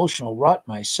an emotional rut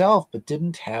myself, but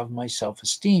didn't have my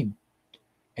self-esteem,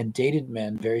 and dated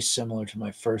men very similar to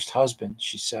my first husband,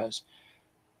 she says.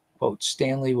 Quote,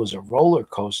 Stanley was a roller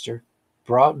coaster,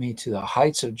 brought me to the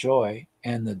heights of joy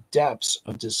and the depths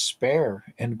of despair,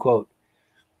 end quote.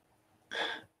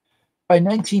 By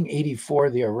 1984,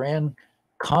 the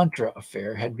Iran-Contra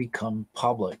affair had become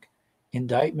public.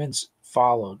 Indictments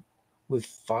followed, with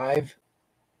 5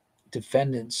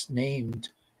 defendants named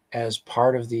as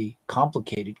part of the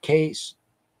complicated case.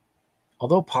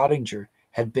 Although Pottinger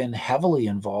had been heavily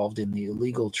involved in the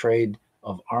illegal trade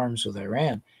of arms with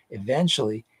Iran,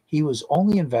 eventually he was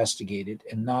only investigated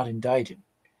and not indicted.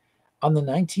 On the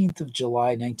 19th of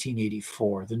July,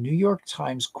 1984, the New York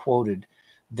Times quoted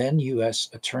then U.S.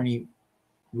 Attorney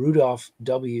Rudolph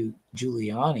W.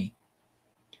 Giuliani,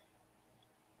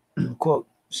 quote,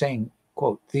 saying,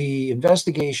 quote, "The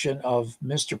investigation of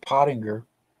Mr. Pottinger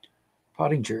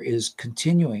is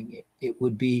continuing. It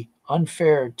would be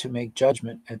unfair to make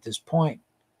judgment at this point,"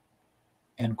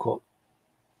 end quote.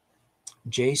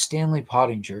 J. Stanley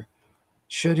Pottinger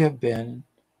should have been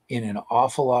in an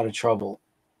awful lot of trouble,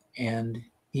 and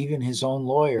even his own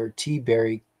lawyer, T.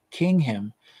 Barry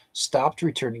Kingham, stopped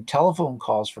returning telephone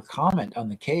calls for comment on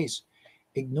the case,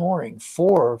 ignoring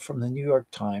 4 from the New York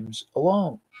Times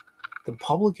alone. The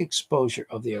public exposure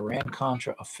of the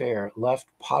Iran-Contra affair left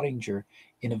Pottinger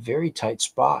in a very tight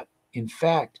spot. In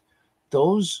fact,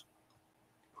 those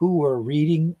who were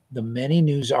reading the many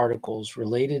news articles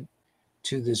related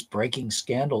to this breaking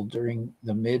scandal during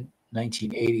the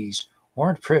mid-1980s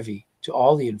weren't privy to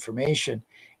all the information,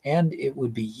 and it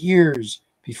would be years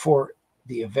before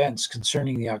the events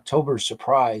concerning the October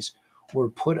surprise were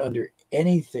put under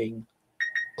anything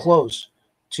close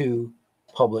to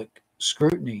public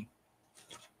scrutiny.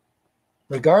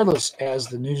 Regardless, as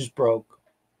the news broke,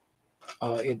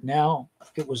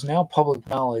 it was now public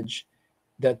knowledge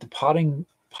that the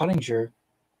Pottinger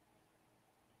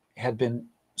had been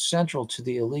central to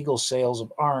the illegal sales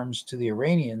of arms to the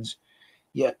Iranians,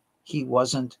 yet he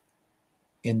wasn't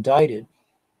indicted.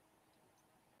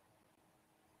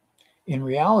 In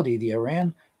reality, the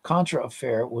Iran-Contra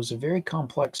affair was a very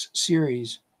complex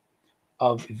series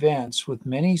of events with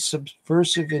many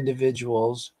subversive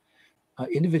individual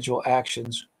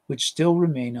actions which still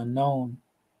remain unknown.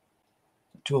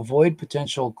 To avoid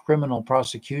potential criminal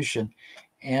prosecution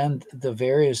and the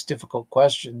various difficult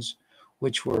questions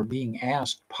which were being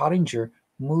asked, Pottinger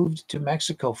moved to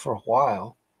Mexico for a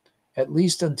while, at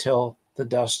least until the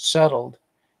dust settled.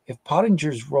 If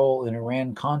Pottinger's role in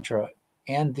Iran-Contra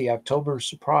and the October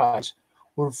surprise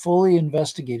were fully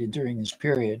investigated during this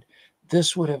period,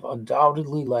 this would have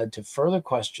undoubtedly led to further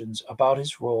questions about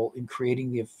his role in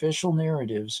creating the official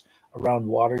narratives around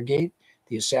Watergate,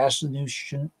 the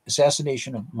assassination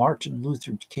of Martin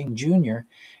Luther King Jr.,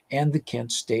 and the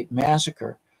Kent State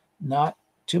Massacre, not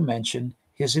to mention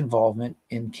his involvement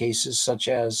in cases such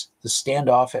as the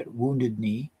standoff at Wounded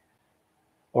Knee,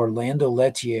 Orlando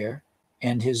Lettier,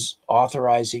 and his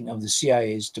authorizing of the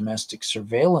CIA's domestic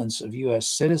surveillance of U.S.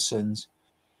 citizens,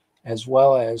 as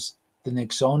well as the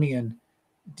Nixonian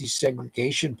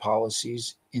desegregation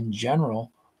policies in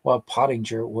general, while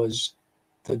Pottinger was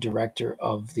the director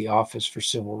of the Office for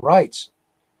Civil Rights.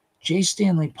 J.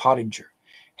 Stanley Pottinger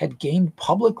had gained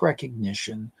public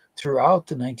recognition throughout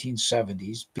the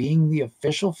 1970s, being the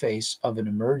official face of an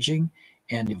emerging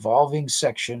and evolving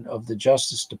section of the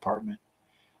Justice Department.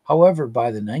 However,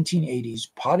 by the 1980s,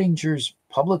 Pottinger's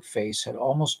public face had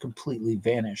almost completely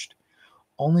vanished,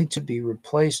 only to be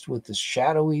replaced with the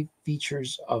shadowy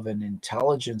features of an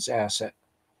intelligence asset.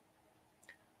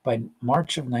 By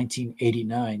March of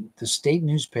 1989, the state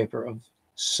newspaper of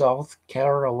South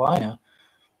Carolina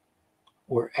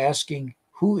were asking,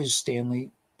 "Who is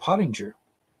Stanley Pottinger?"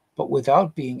 but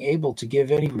without being able to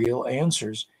give any real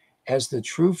answers, as the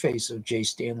true face of J.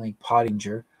 Stanley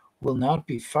Pottinger will not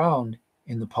be found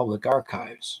in the public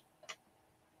archives.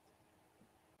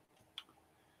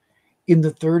 In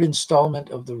the third installment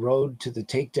of The Road to the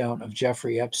Takedown of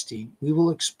Jeffrey Epstein, we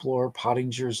will explore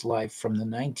Pottinger's life from the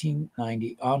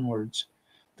 1990 onwards.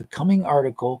 The coming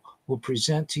article will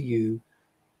present to you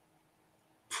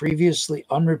previously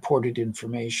unreported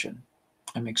information.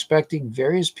 I'm expecting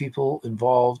various people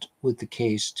involved with the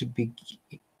case to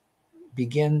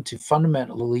begin to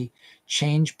fundamentally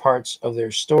change parts of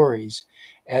their stories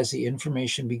as the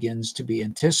information begins to be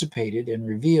anticipated and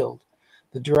revealed.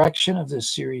 The direction of this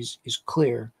series is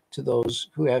clear to those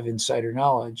who have insider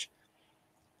knowledge.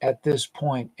 At this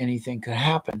point, anything could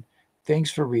happen.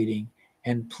 Thanks for reading,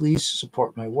 and please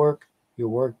support my work. Your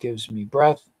work gives me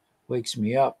breath, wakes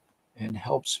me up, and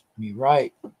helps me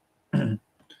write.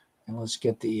 And let's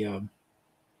get that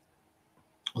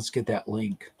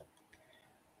link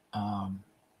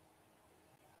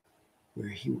where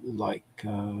he would like.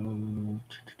 How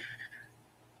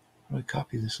do I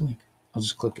copy this link? I'll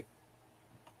just click it.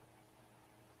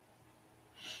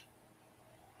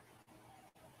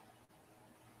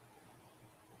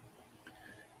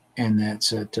 And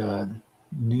that's at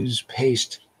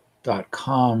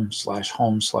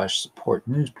newspaste.com/home/support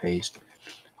newspaste.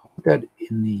 I'll put that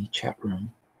in the chat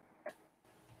room.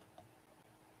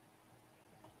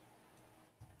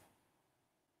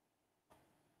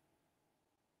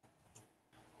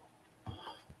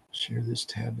 Share this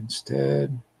tab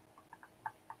instead.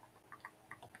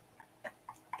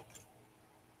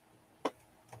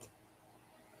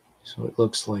 So it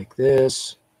looks like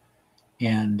this,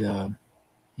 and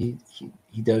he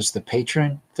does the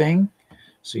Patreon thing,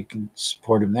 so you can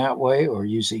support him that way, or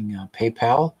using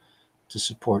PayPal to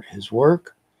support his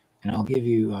work. And I'll give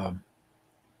you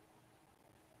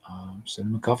send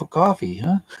him a cup of coffee,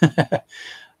 huh?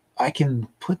 I can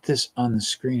put this on the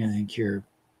screen, I think here,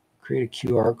 create a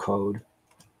QR code,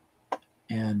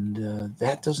 and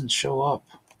that doesn't show up.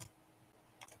 I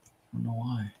don't know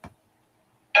why.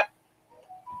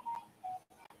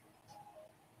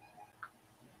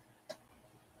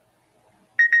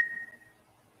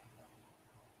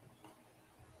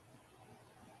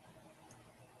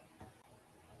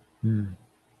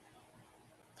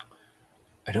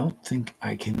 I don't think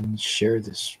I can share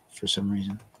this for some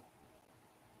reason.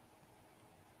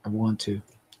 I want to.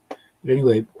 But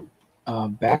anyway,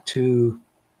 back to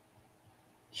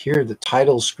here, the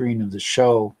title screen of the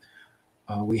show.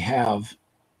 We have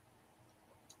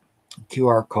a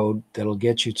QR code that'll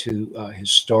get you to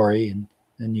his story, and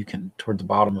then you can, toward the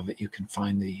bottom of it, you can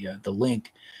find the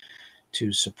link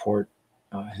to support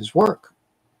his work.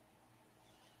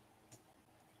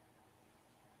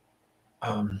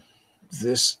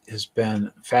 This has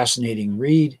been a fascinating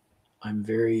read. I'm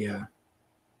very,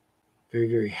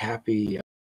 very happy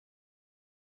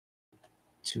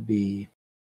to be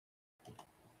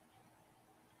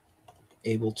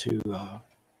able to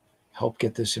help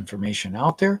get this information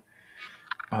out there.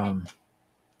 My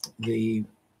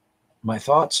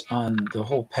thoughts on the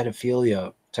whole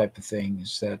pedophilia type of thing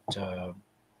is that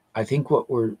I think what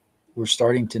we're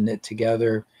starting to knit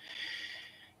together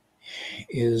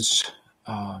is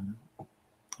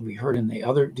we heard in the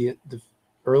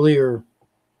earlier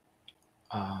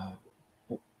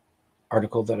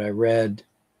article that I read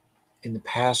in the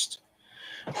past,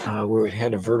 where it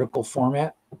had a vertical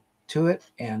format to it,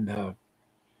 and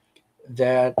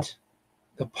that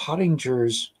the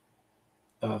Pottingers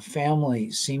family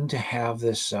seemed to have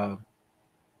this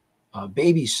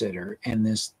babysitter, and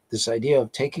this idea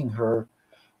of taking her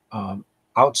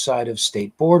outside of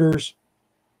state borders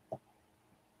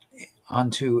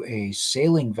onto a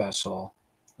sailing vessel,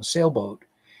 a sailboat,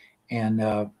 and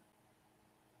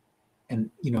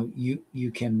you know,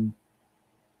 you can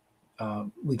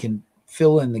we can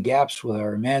fill in the gaps with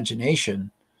our imagination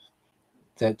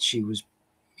that she was,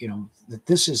 you know, that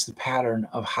this is the pattern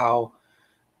of how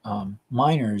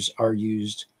minors are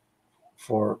used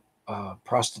for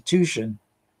prostitution.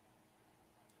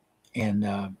 And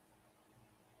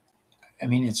I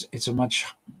mean, it's a much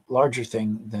larger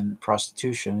thing than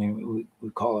prostitution. I mean, we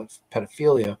call it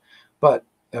pedophilia, but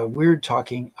we're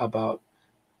talking about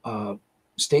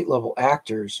state level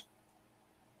actors,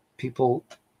 people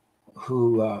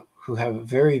who have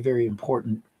very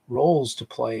important roles to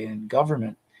play in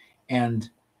government, and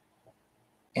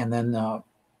then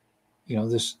you know,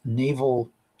 this naval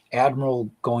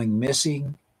admiral going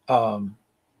missing.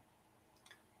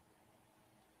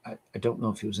 I don't know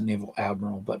if he was a naval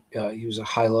admiral, but he was a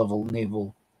high level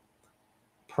naval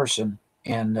person,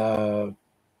 and you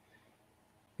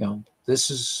know,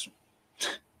 this is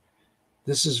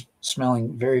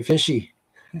smelling very fishy.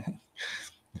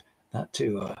 Not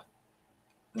to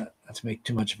make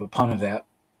too much of a pun of that.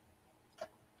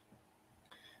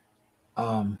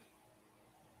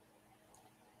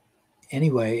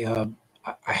 Anyway,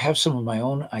 I have some of my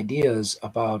own ideas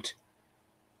about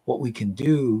what we can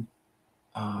do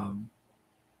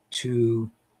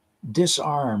to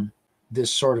disarm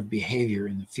this sort of behavior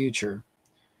in the future.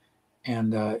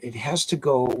 And it has to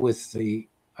go with the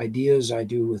ideas I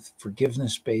do with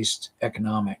forgiveness-based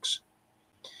economics.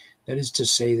 That is to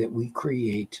say that we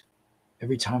create,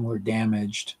 every time we're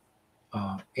damaged,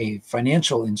 a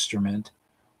financial instrument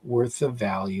worth the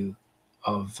value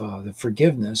of the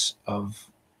forgiveness of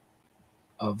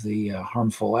the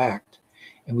harmful act.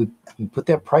 And we put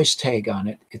that price tag on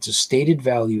it. It's a stated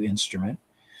value instrument.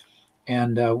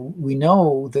 And we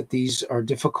know that these are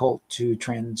difficult to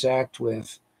transact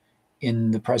with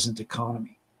in the present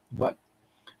economy. But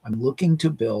I'm looking to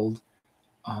build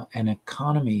an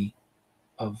economy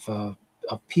of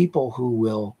people who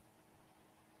will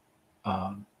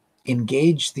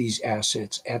engage these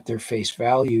assets at their face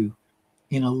value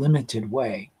in a limited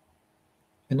way.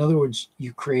 In other words,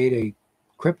 you create a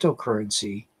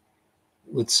cryptocurrency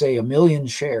with, say, 1 million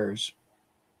shares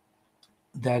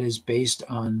that is based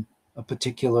on a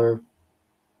particular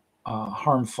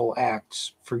harmful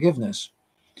act's forgiveness.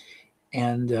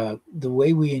 And the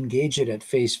way we engage it at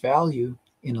face value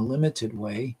in a limited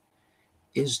way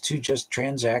is to just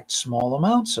transact small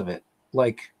amounts of it,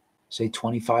 like, say,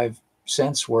 25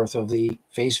 cents worth of the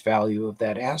face value of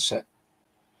that asset.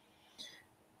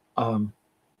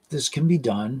 This can be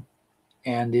done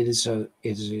and it is a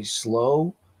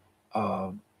slow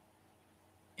but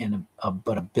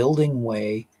a building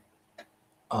way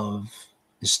of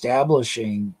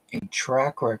establishing a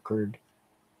track record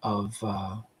of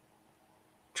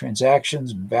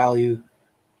transactions and value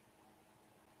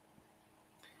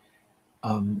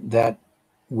that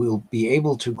will be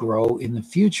able to grow in the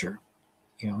future.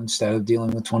 Instead of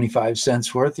dealing with 25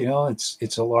 cents worth,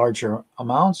 it's a larger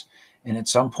amount, and at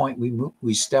some point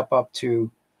we step up to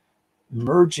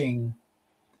merging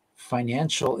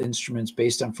financial instruments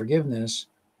based on forgiveness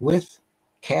with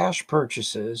cash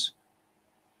purchases,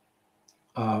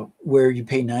 where you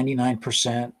pay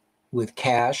 99% with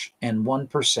cash and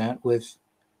 1% with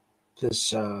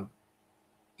this,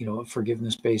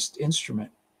 forgiveness-based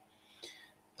instrument.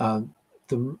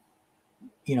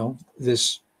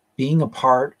 This being a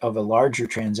part of a larger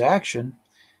transaction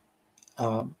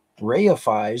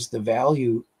reifies the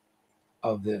value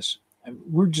of this. And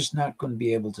we're just not going to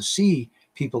be able to see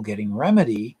people getting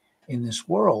remedy in this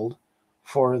world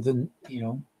for the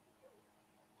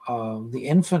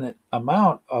infinite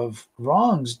amount of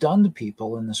wrongs done to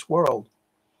people in this world.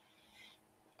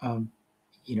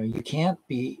 You can't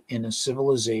be in a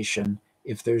civilization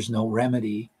if there's no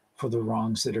remedy for the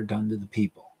wrongs that are done to the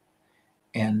people.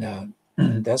 And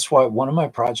that's why one of my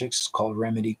projects is called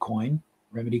Remedy Coin,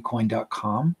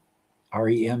 remedycoin.com,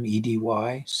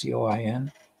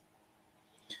 REMEDYCOIN.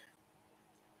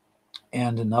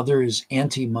 And another is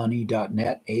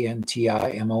antimoney.net,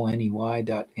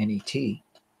 ANTIMONEY.net.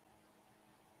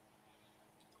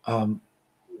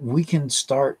 We can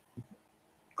start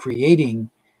creating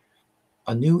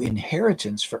a new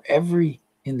inheritance for every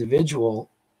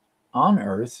individual on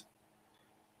Earth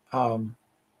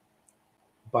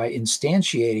by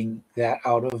instantiating that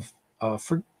out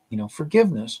of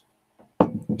forgiveness.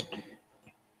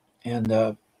 And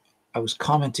I was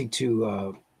commenting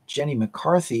to Jenny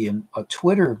McCarthy in a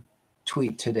Twitter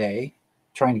tweet today,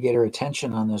 trying to get her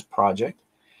attention on this project.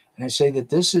 And I say that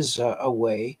this is a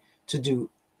way to do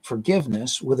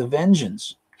forgiveness with a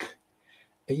vengeance.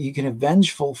 You can have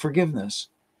vengeful forgiveness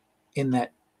in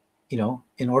that,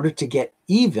 in order to get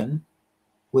even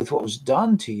with what was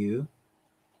done to you,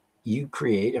 you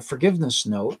create a forgiveness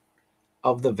note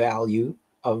of the value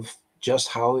of just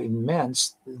how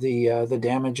immense the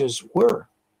damages were.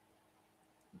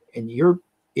 And you're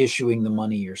issuing the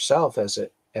money yourself as a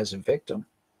victim.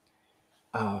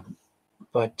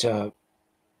 But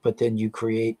then you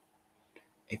create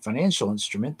a financial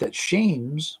instrument that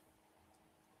shames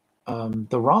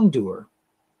the wrongdoer.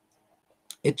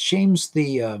 It shames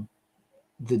the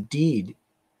deed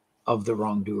of the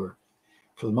wrongdoer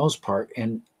for the most part,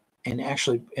 and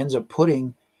actually ends up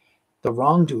putting the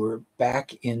wrongdoer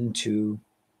back into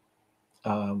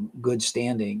good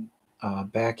standing,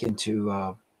 back into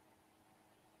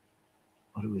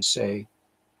what do we say?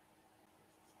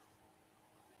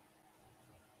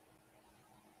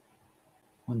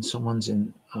 When someone's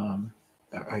in,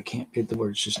 I can't, the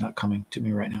word's just not coming to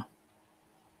me right now.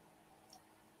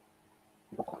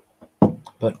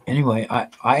 But anyway,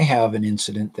 I have an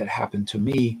incident that happened to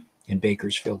me in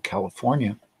Bakersfield,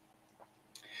 California,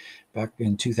 back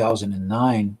in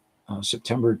 2009,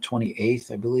 September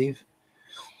 28th, I believe,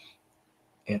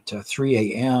 at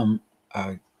 3 a.m.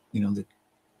 The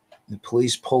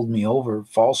police pulled me over,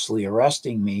 falsely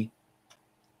arresting me.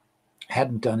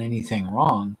 Hadn't done anything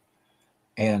wrong,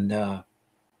 and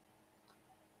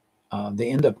they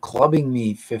end up clubbing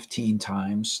me 15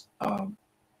 times.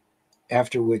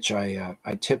 After which I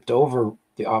tipped over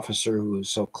the officer who was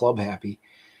so club happy,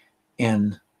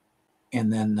 and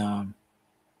then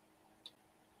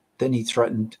he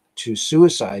threatened to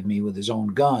suicide me with his own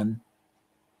gun,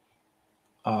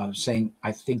 saying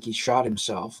I think he shot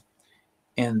himself,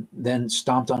 and then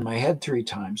stomped on my head 3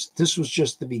 times. This was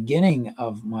just the beginning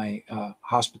of my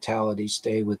hospitality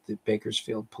stay with the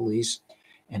Bakersfield Police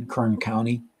and Kern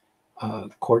County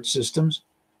court systems,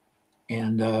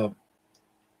 and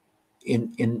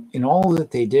in all that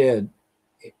they did,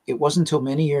 it wasn't until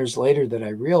many years later that I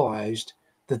realized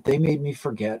that they made me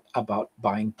forget about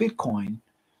buying Bitcoin,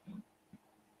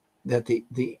 that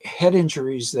the head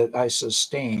injuries that I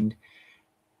sustained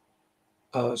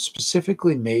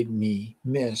specifically made me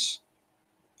miss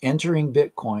entering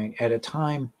Bitcoin at a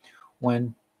time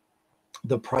when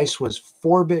the price was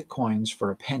 4 Bitcoins for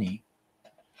a penny.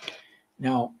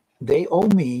 Now, they owe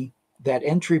me that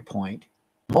entry point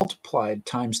multiplied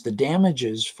times the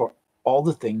damages for all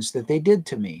the things that they did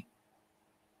to me.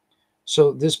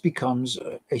 So this becomes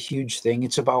a huge thing.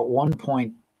 It's about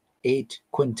 $1.8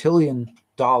 quintillion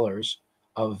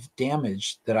of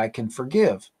damage that I can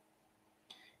forgive.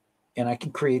 And I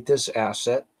can create this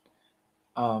asset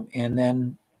And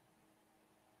then,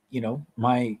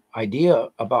 my idea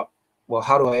about, well,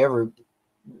 how do I ever,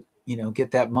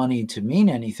 get that money to mean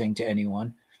anything to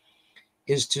anyone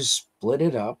is to split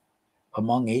it up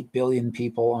among 8 billion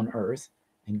people on Earth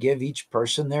and give each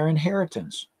person their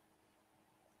inheritance.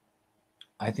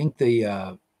 I think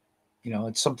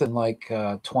it's something like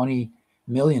 $20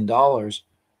 million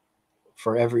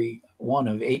for every one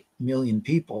of 8 million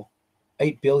people,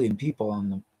 8 billion people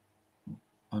on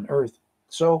Earth.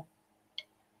 So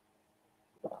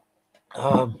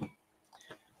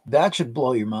that should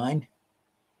blow your mind.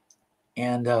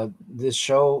 And this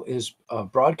show is a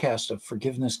broadcast of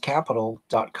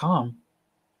forgivenesscapital.com,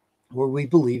 where we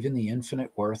believe in the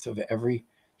infinite worth of every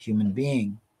human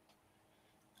being,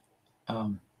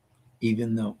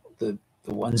 even the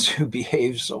ones who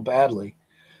behave so badly.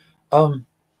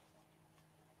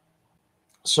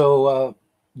 So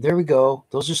there we go.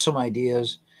 Those are some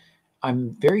ideas.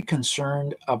 I'm very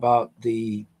concerned about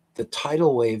the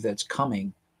tidal wave that's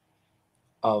coming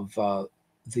of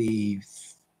the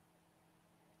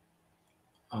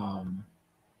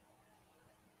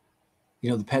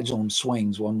the pendulum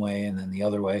swings one way and then the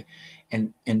other way,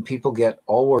 and people get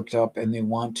all worked up and they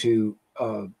want to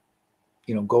go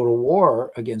to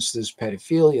war against this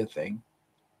pedophilia thing.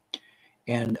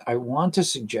 And I want to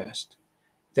suggest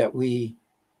that we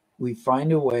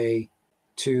find a way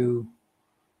to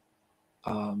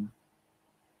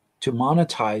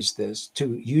monetize this,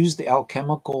 to use the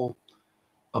alchemical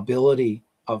ability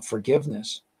of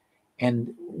forgiveness.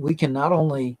 And we can not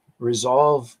only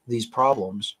resolve these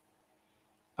problems,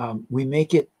 we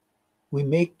make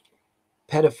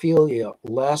pedophilia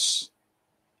less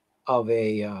of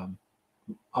a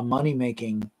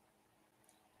money-making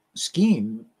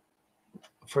scheme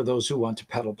for those who want to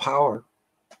peddle power.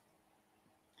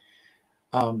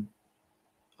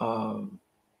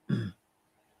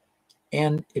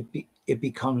 And it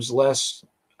becomes less,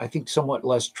 I think, somewhat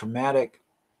less traumatic.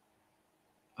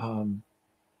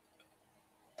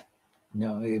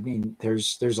 No, I mean,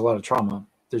 there's a lot of trauma.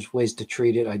 There's ways to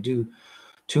treat it. I do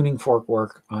tuning fork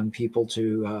work on people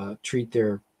to treat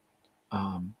their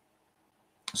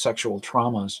sexual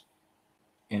traumas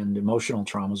and emotional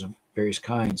traumas of various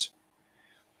kinds.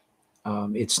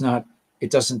 It's not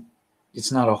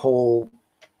a whole,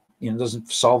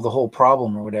 doesn't solve the whole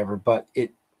problem or whatever, but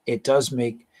it does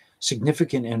make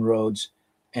significant inroads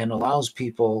and allows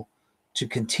people to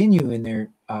continue in their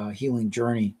healing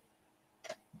journey.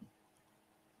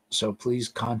 So please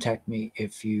contact me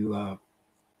if you'd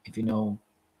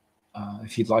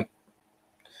like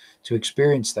to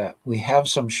experience that. We have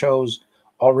some shows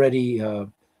already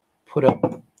put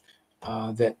up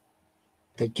that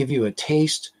give you a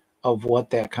taste of what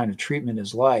that kind of treatment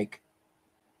is like,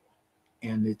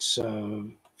 and it's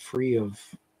free of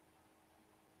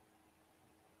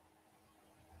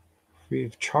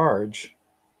charge.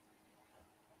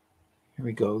 Here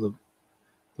we go. The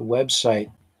website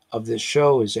of this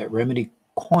show is at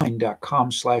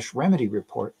remedycoin.com/remedy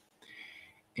report.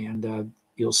 And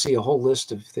you'll see a whole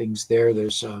list of things there.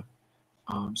 There's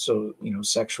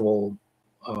sexual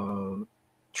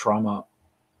trauma.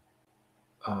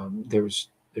 There's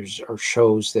our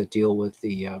shows that deal with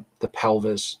the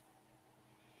pelvis,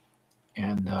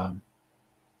 and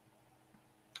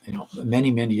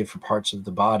many different parts of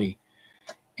the body.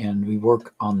 And we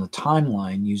work on the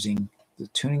timeline using the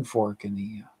tuning fork and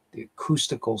the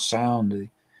acoustical sound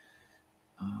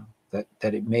that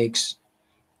it makes,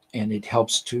 and it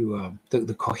helps to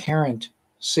the coherent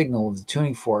signal of the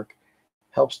tuning fork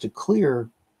helps to clear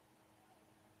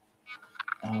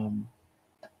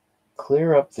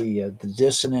up the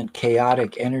dissonant,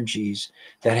 chaotic energies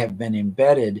that have been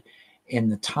embedded in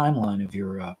the timeline of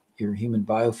your human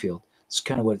biofield. It's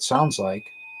kind of what it sounds like.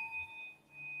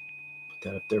 Put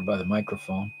that up there by the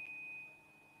microphone.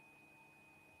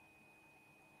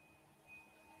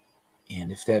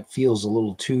 And if that feels a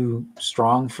little too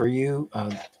strong for you,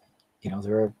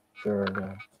 there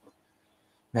are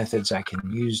methods I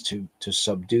can use to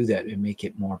subdue that and make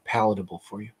it more palatable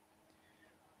for you.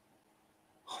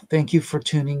 Thank you for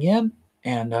tuning in,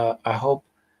 and I hope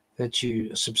that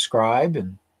you subscribe.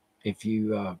 And if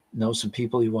you know some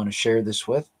people you want to share this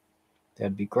with,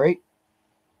 that'd be great.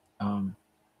 I'm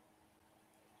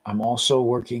also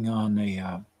working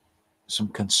on some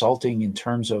consulting in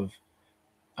terms of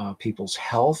people's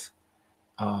health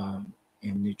and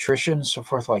nutrition, so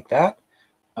forth like that.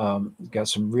 Got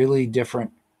some really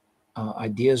different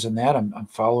ideas in that. I'm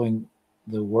following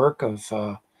the work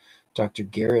of Dr.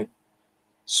 Garrett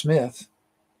Smith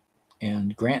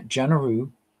and Grant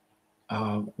Generu,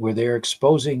 where they're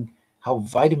exposing how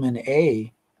vitamin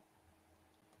A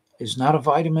is not a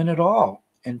vitamin at all.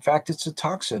 in fact, it's a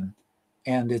toxin,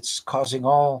 and it's causing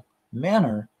all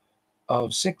manner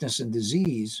of sickness and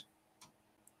disease.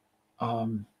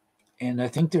 Um, and I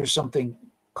think there's something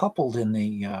coupled in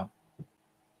the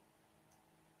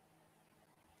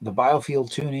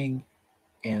biofield tuning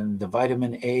and the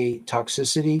vitamin A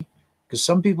toxicity, because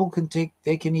some people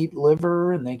they can eat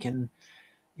liver, and they can,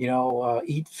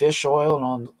 eat fish oil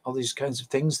and all these kinds of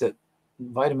things that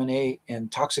vitamin A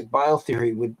and toxic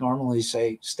biotheory would normally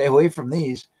say, stay away from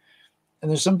these.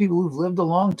 And there's some people who've lived a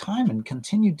long time and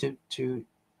continue to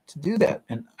do that.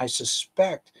 And I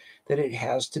suspect that it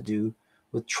has to do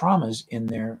with traumas in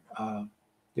their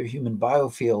human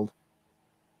biofield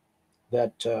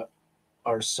that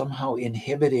are somehow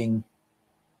inhibiting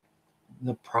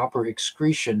the proper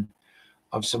excretion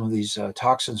of some of these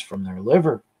toxins from their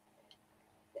liver.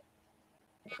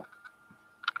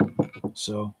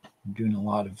 So I'm doing a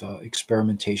lot of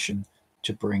experimentation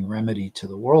to bring remedy to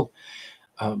the world.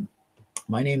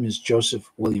 My name is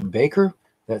Joseph William Baker.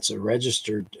 That's a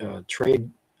registered a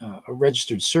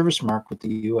registered service mark with the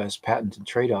U.S. Patent and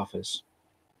Trade Office.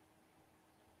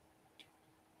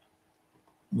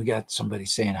 We got somebody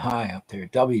saying hi out there.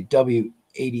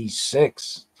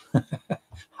 WW86.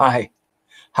 Hi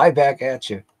back at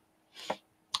you.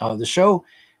 The show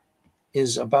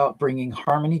is about bringing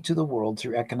harmony to the world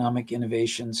through economic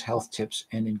innovations, health tips,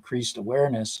 and increased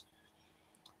awareness.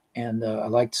 And I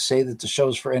like to say that the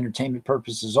show's for entertainment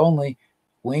purposes only.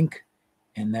 Wink,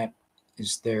 and that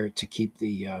is there to keep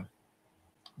the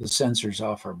censors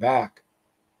off our back,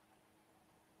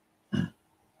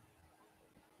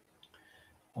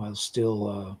 while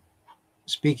still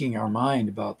speaking our mind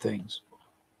about things.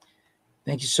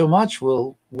 Thank you so much.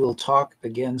 We'll talk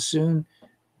again soon.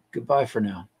 Goodbye for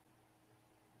now.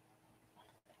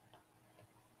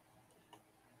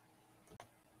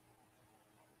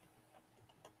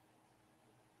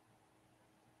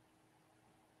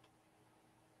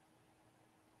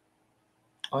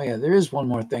 Oh yeah, there is one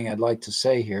more thing I'd like to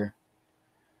say here.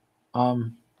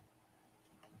 And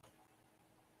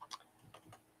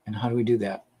how do we do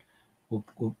that?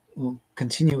 We'll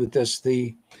continue with this.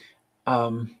 There's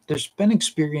been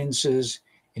experiences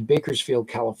in Bakersfield,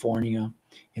 California,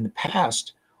 in the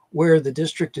past where the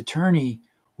district attorney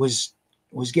was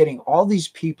getting all these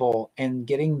people and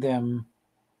getting them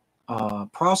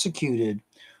prosecuted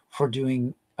for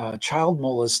doing child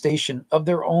molestation of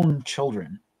their own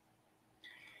children.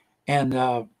 And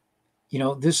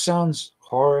this sounds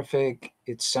horrific.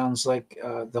 It sounds like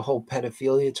the whole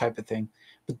pedophilia type of thing.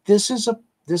 But this is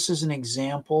an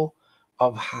example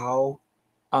of how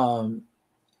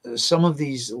some of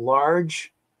these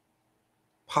large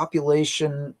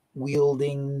population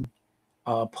wielding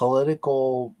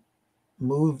political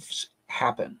moves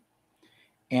happen.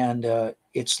 And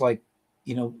it's like,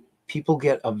 people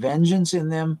get a vengeance in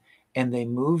them, and they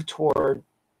move toward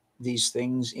these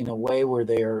things in a way where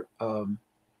they're,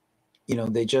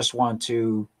 they just want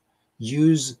to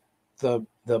use the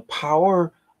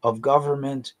power of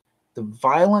government, the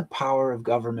violent power of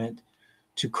government,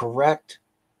 to correct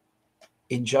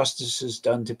injustices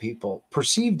done to people,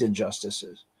 perceived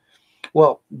injustices.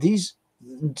 Well, these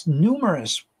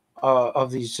numerous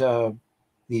of these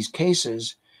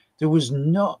cases, there was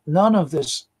none of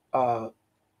this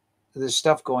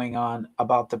stuff going on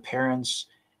about the parents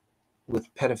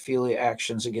with pedophilia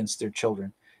actions against their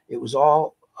children. It was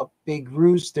all a big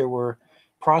ruse. There were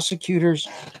prosecutors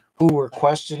who were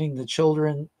questioning the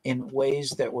children in ways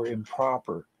that were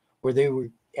improper, where they were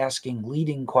asking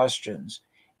leading questions,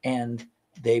 and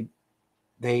they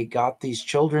got these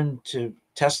children to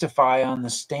testify on the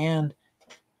stand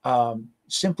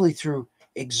simply through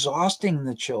exhausting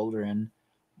the children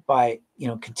by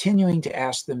continuing to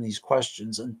ask them these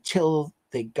questions until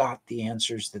they got the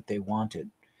answers that they wanted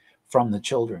from the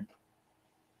children.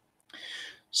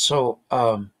 So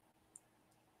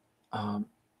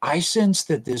I sense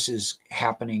that this is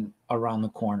happening around the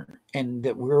corner, and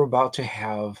that we're about to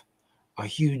have a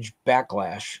huge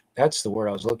backlash. That's the word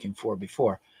I was looking for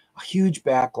before. A huge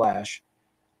backlash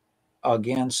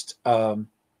against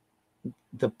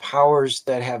the powers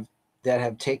that have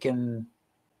taken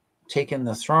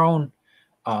the throne.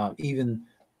 Even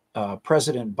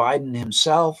President Biden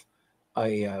himself,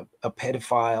 a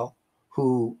pedophile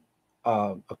who,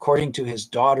 according to his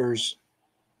daughter's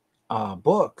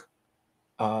book,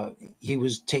 he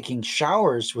was taking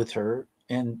showers with her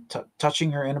and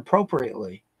touching her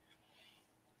inappropriately.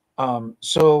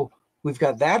 So we've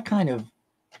got that kind of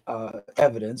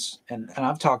evidence, and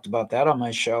I've talked about that on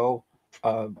my show.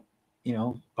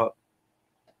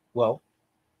 Well,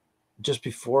 just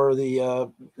before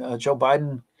the Joe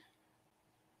Biden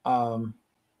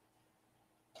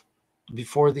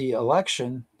before the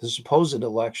election, the supposed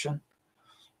election.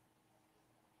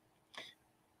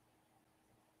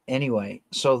 Anyway,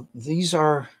 so these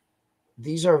are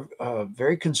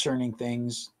very concerning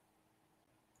things.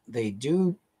 They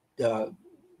do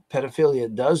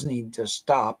pedophilia does need to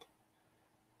stop,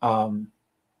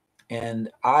 and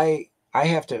I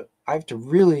have to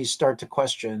really start to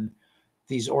question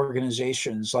these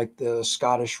organizations like the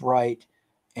Scottish Rite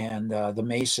and the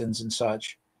Masons and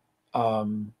such.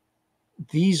 Um,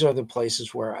 these are the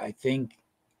places where I think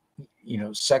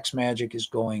sex magic is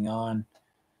going on,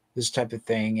 this type of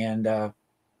thing, and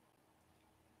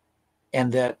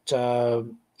that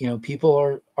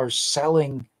people are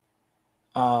selling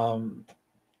um,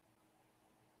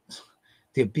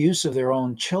 the abuse of their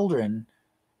own children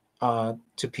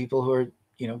to people who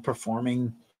are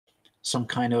performing some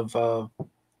kind of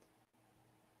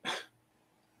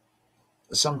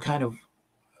some kind of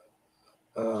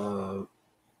uh,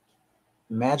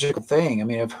 magical thing. I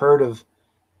mean, I've heard of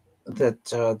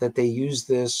that they use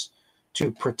this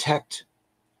to protect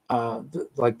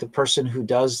like the person who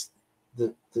does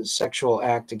the sexual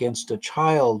act against a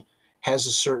child has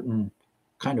a certain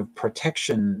kind of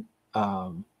protection,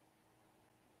 um,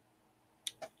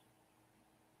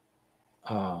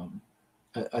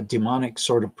 a demonic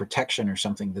sort of protection or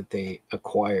something that they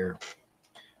acquire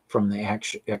from the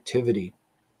activity.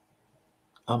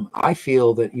 I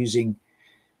feel that using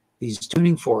these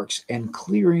tuning forks and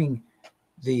clearing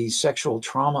the sexual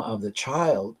trauma of the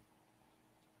child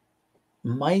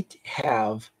might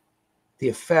have the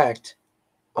effect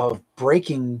of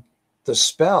breaking the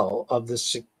spell of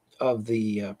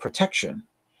the protection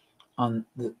on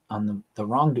the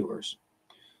wrongdoers.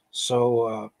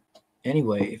 So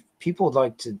anyway, if people would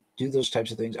like to do those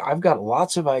types of things, I've got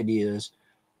lots of ideas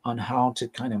on how to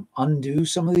kind of undo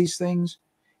some of these things,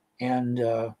 and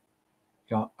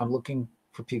I'm looking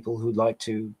for people who'd like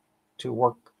to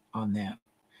work on that.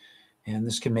 And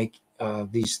this can make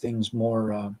these things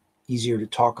more easier to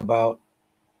talk about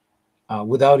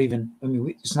without even. I mean,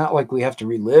 it's not like we have to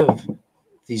relive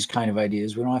these kind of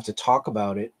ideas. We don't have to talk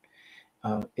about it.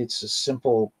 It's a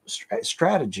simple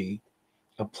strategy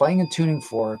of playing a tuning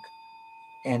fork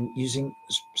and using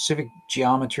specific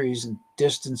geometries and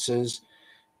distances,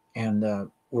 and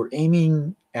we're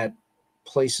aiming at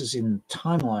places in the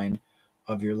timeline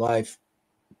of your life.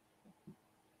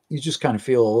 You just kind of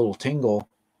feel a little tingle.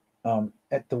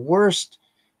 At the worst,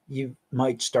 you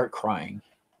might start crying,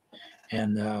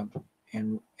 and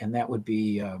that would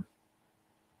be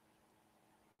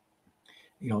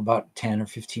about 10 or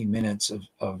 15 minutes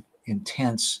of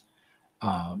intense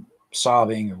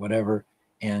sobbing or whatever,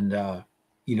 and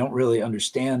you don't really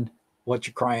understand what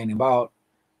you're crying about,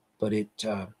 but it's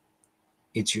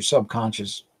your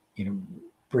subconscious,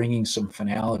 bringing some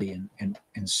finality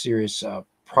and serious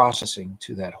processing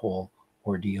to that whole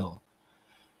ordeal.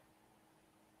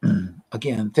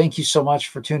 Again, thank you so much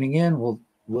for tuning in.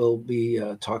 We'll be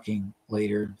talking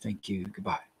later. Thank you.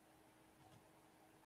 Goodbye.